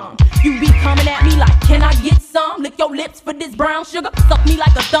from? You be coming at me like, can I get some? Lick your lips for this brown sugar. Suck me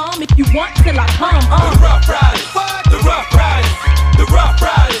like a thumb if you want till I come. The Rough Riders, the Rough Riders, the Rough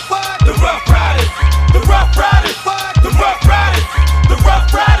Riders, the Rough Riders, the Rough Riders, the Rough Riders, the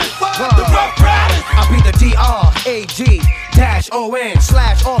Rough Riders, the Rough Riders. I be the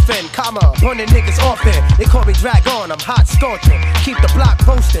DRAG-ON/orphan, comma, burning niggas often. They call me Dragon, I'm hot scorching. Keep the block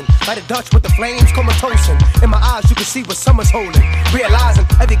posting, like a Dutch with the flames comatosing. In my eyes you can see what summer's holding. Realizing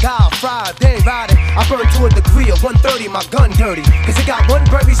every guy I fried, they ain't riding. I burn to a degree of 130, my gun dirty. Cause it got one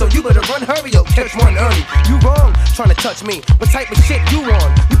berry, so you better run hurry or catch one early. You wrong, trying to touch me. What type of shit you on?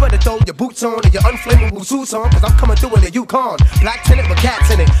 You better throw your boots on and your unflammable suits on. Cause I'm coming through in the Yukon. Black tenant with cats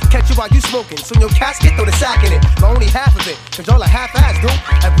in it. Catch you while you smoking. So in your casket, throw the sack in it. But only half of it, cause y'all are half-ass, dude.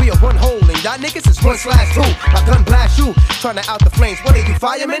 And we are one hole and y'all niggas is 1/2. My gun blast you, trying to out the flames. What are you,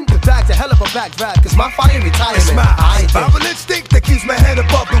 firemen? The bag's a hell of a backdraft, cause my fire retirement. It's my survival instinct that keeps my head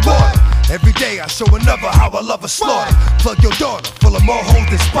above the water. Every day I show another how I love a slaughter. Plug your daughter, full of more holes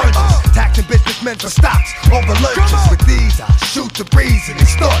than sponges. Taxing businessmen for stocks over lunches. With these I shoot the breeze and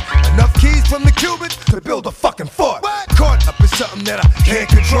extort enough keys from the Cubans to build a fucking fort. Caught up in something that I can't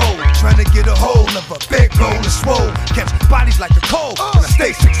control. Trying to get a hold of a big roll of swole. Catch bodies like a cold when I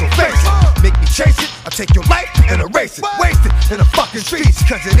stay sick, so face it. Make me chase it, I take your life and erase it. Waste it in the fucking streets,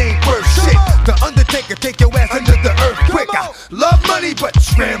 cause it ain't worth shit. The Undertaker take your ass under the earth quick. I love money, but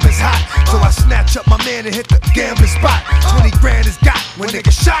scrambling's hot. So I snatch up my man and hit the gambling spot. 20 grand is got when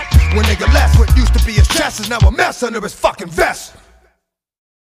nigga shot. When nigga left, what used to be his chest is now a mess under his fucking vest.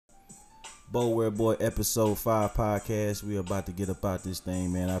 Boldware Boy episode 5 podcast. We about to get up out this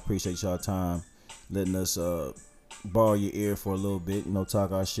thing, man. I appreciate y'all time letting us borrow your ear for a little bit, you know,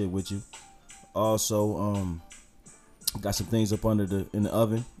 talk our shit with you. Also, got some things up in the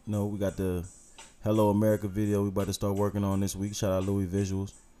oven. You know, we got the Hello America video we about to start working on this week. Shout out Louis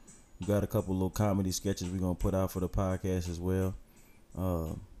Visuals. We got a couple little comedy sketches we're gonna put out for the podcast as well.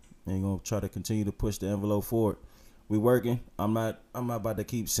 And gonna try to continue to push the envelope forward. We working. I'm not about to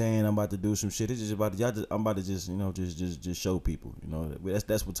keep saying I'm about to do some shit. It's just about to, I'm about to just, you know, just show people. You know,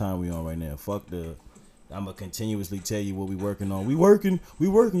 that's what time we on right now. Fuck the. I'm gonna continuously tell you what we working on. We working.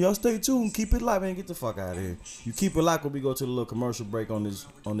 Y'all stay tuned. Keep it live, man. Get the fuck out of here. You keep it locked when we go to the little commercial break on this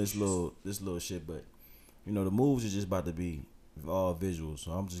little shit. But you know, the moves is just about to be all visual.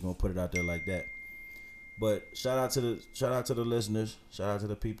 So I'm just gonna put it out there like that. But shout out to the listeners. Shout out to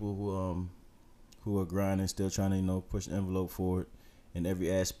the people who are grinding, still trying to, you know, push the envelope forward in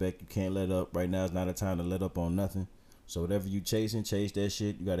every aspect. You can't let up. Right now is not a time to let up on nothing. So whatever you chasing, chase that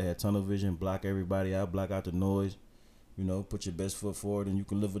shit. You gotta have tunnel vision, block everybody out, block out the noise. You know, put your best foot forward, and you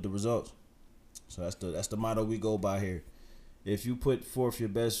can live with the results. So that's the motto we go by here. if you put forth your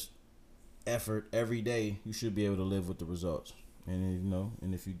best effort every day, you should be able to live with the results. And you know,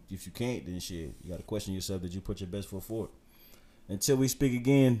 and if you can't, then shit, you gotta question yourself. Did you put your best foot forward? Until we speak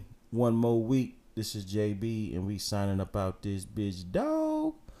again, one more week. This is JB, and we signing up out this bitch,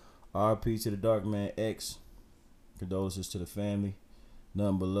 dog. RP to the Dark Man X. Condolences to the family.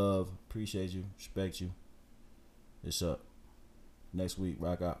 Nothing but love. Appreciate you. Respect you. It's up. Next week,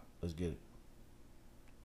 rock out. Let's get it.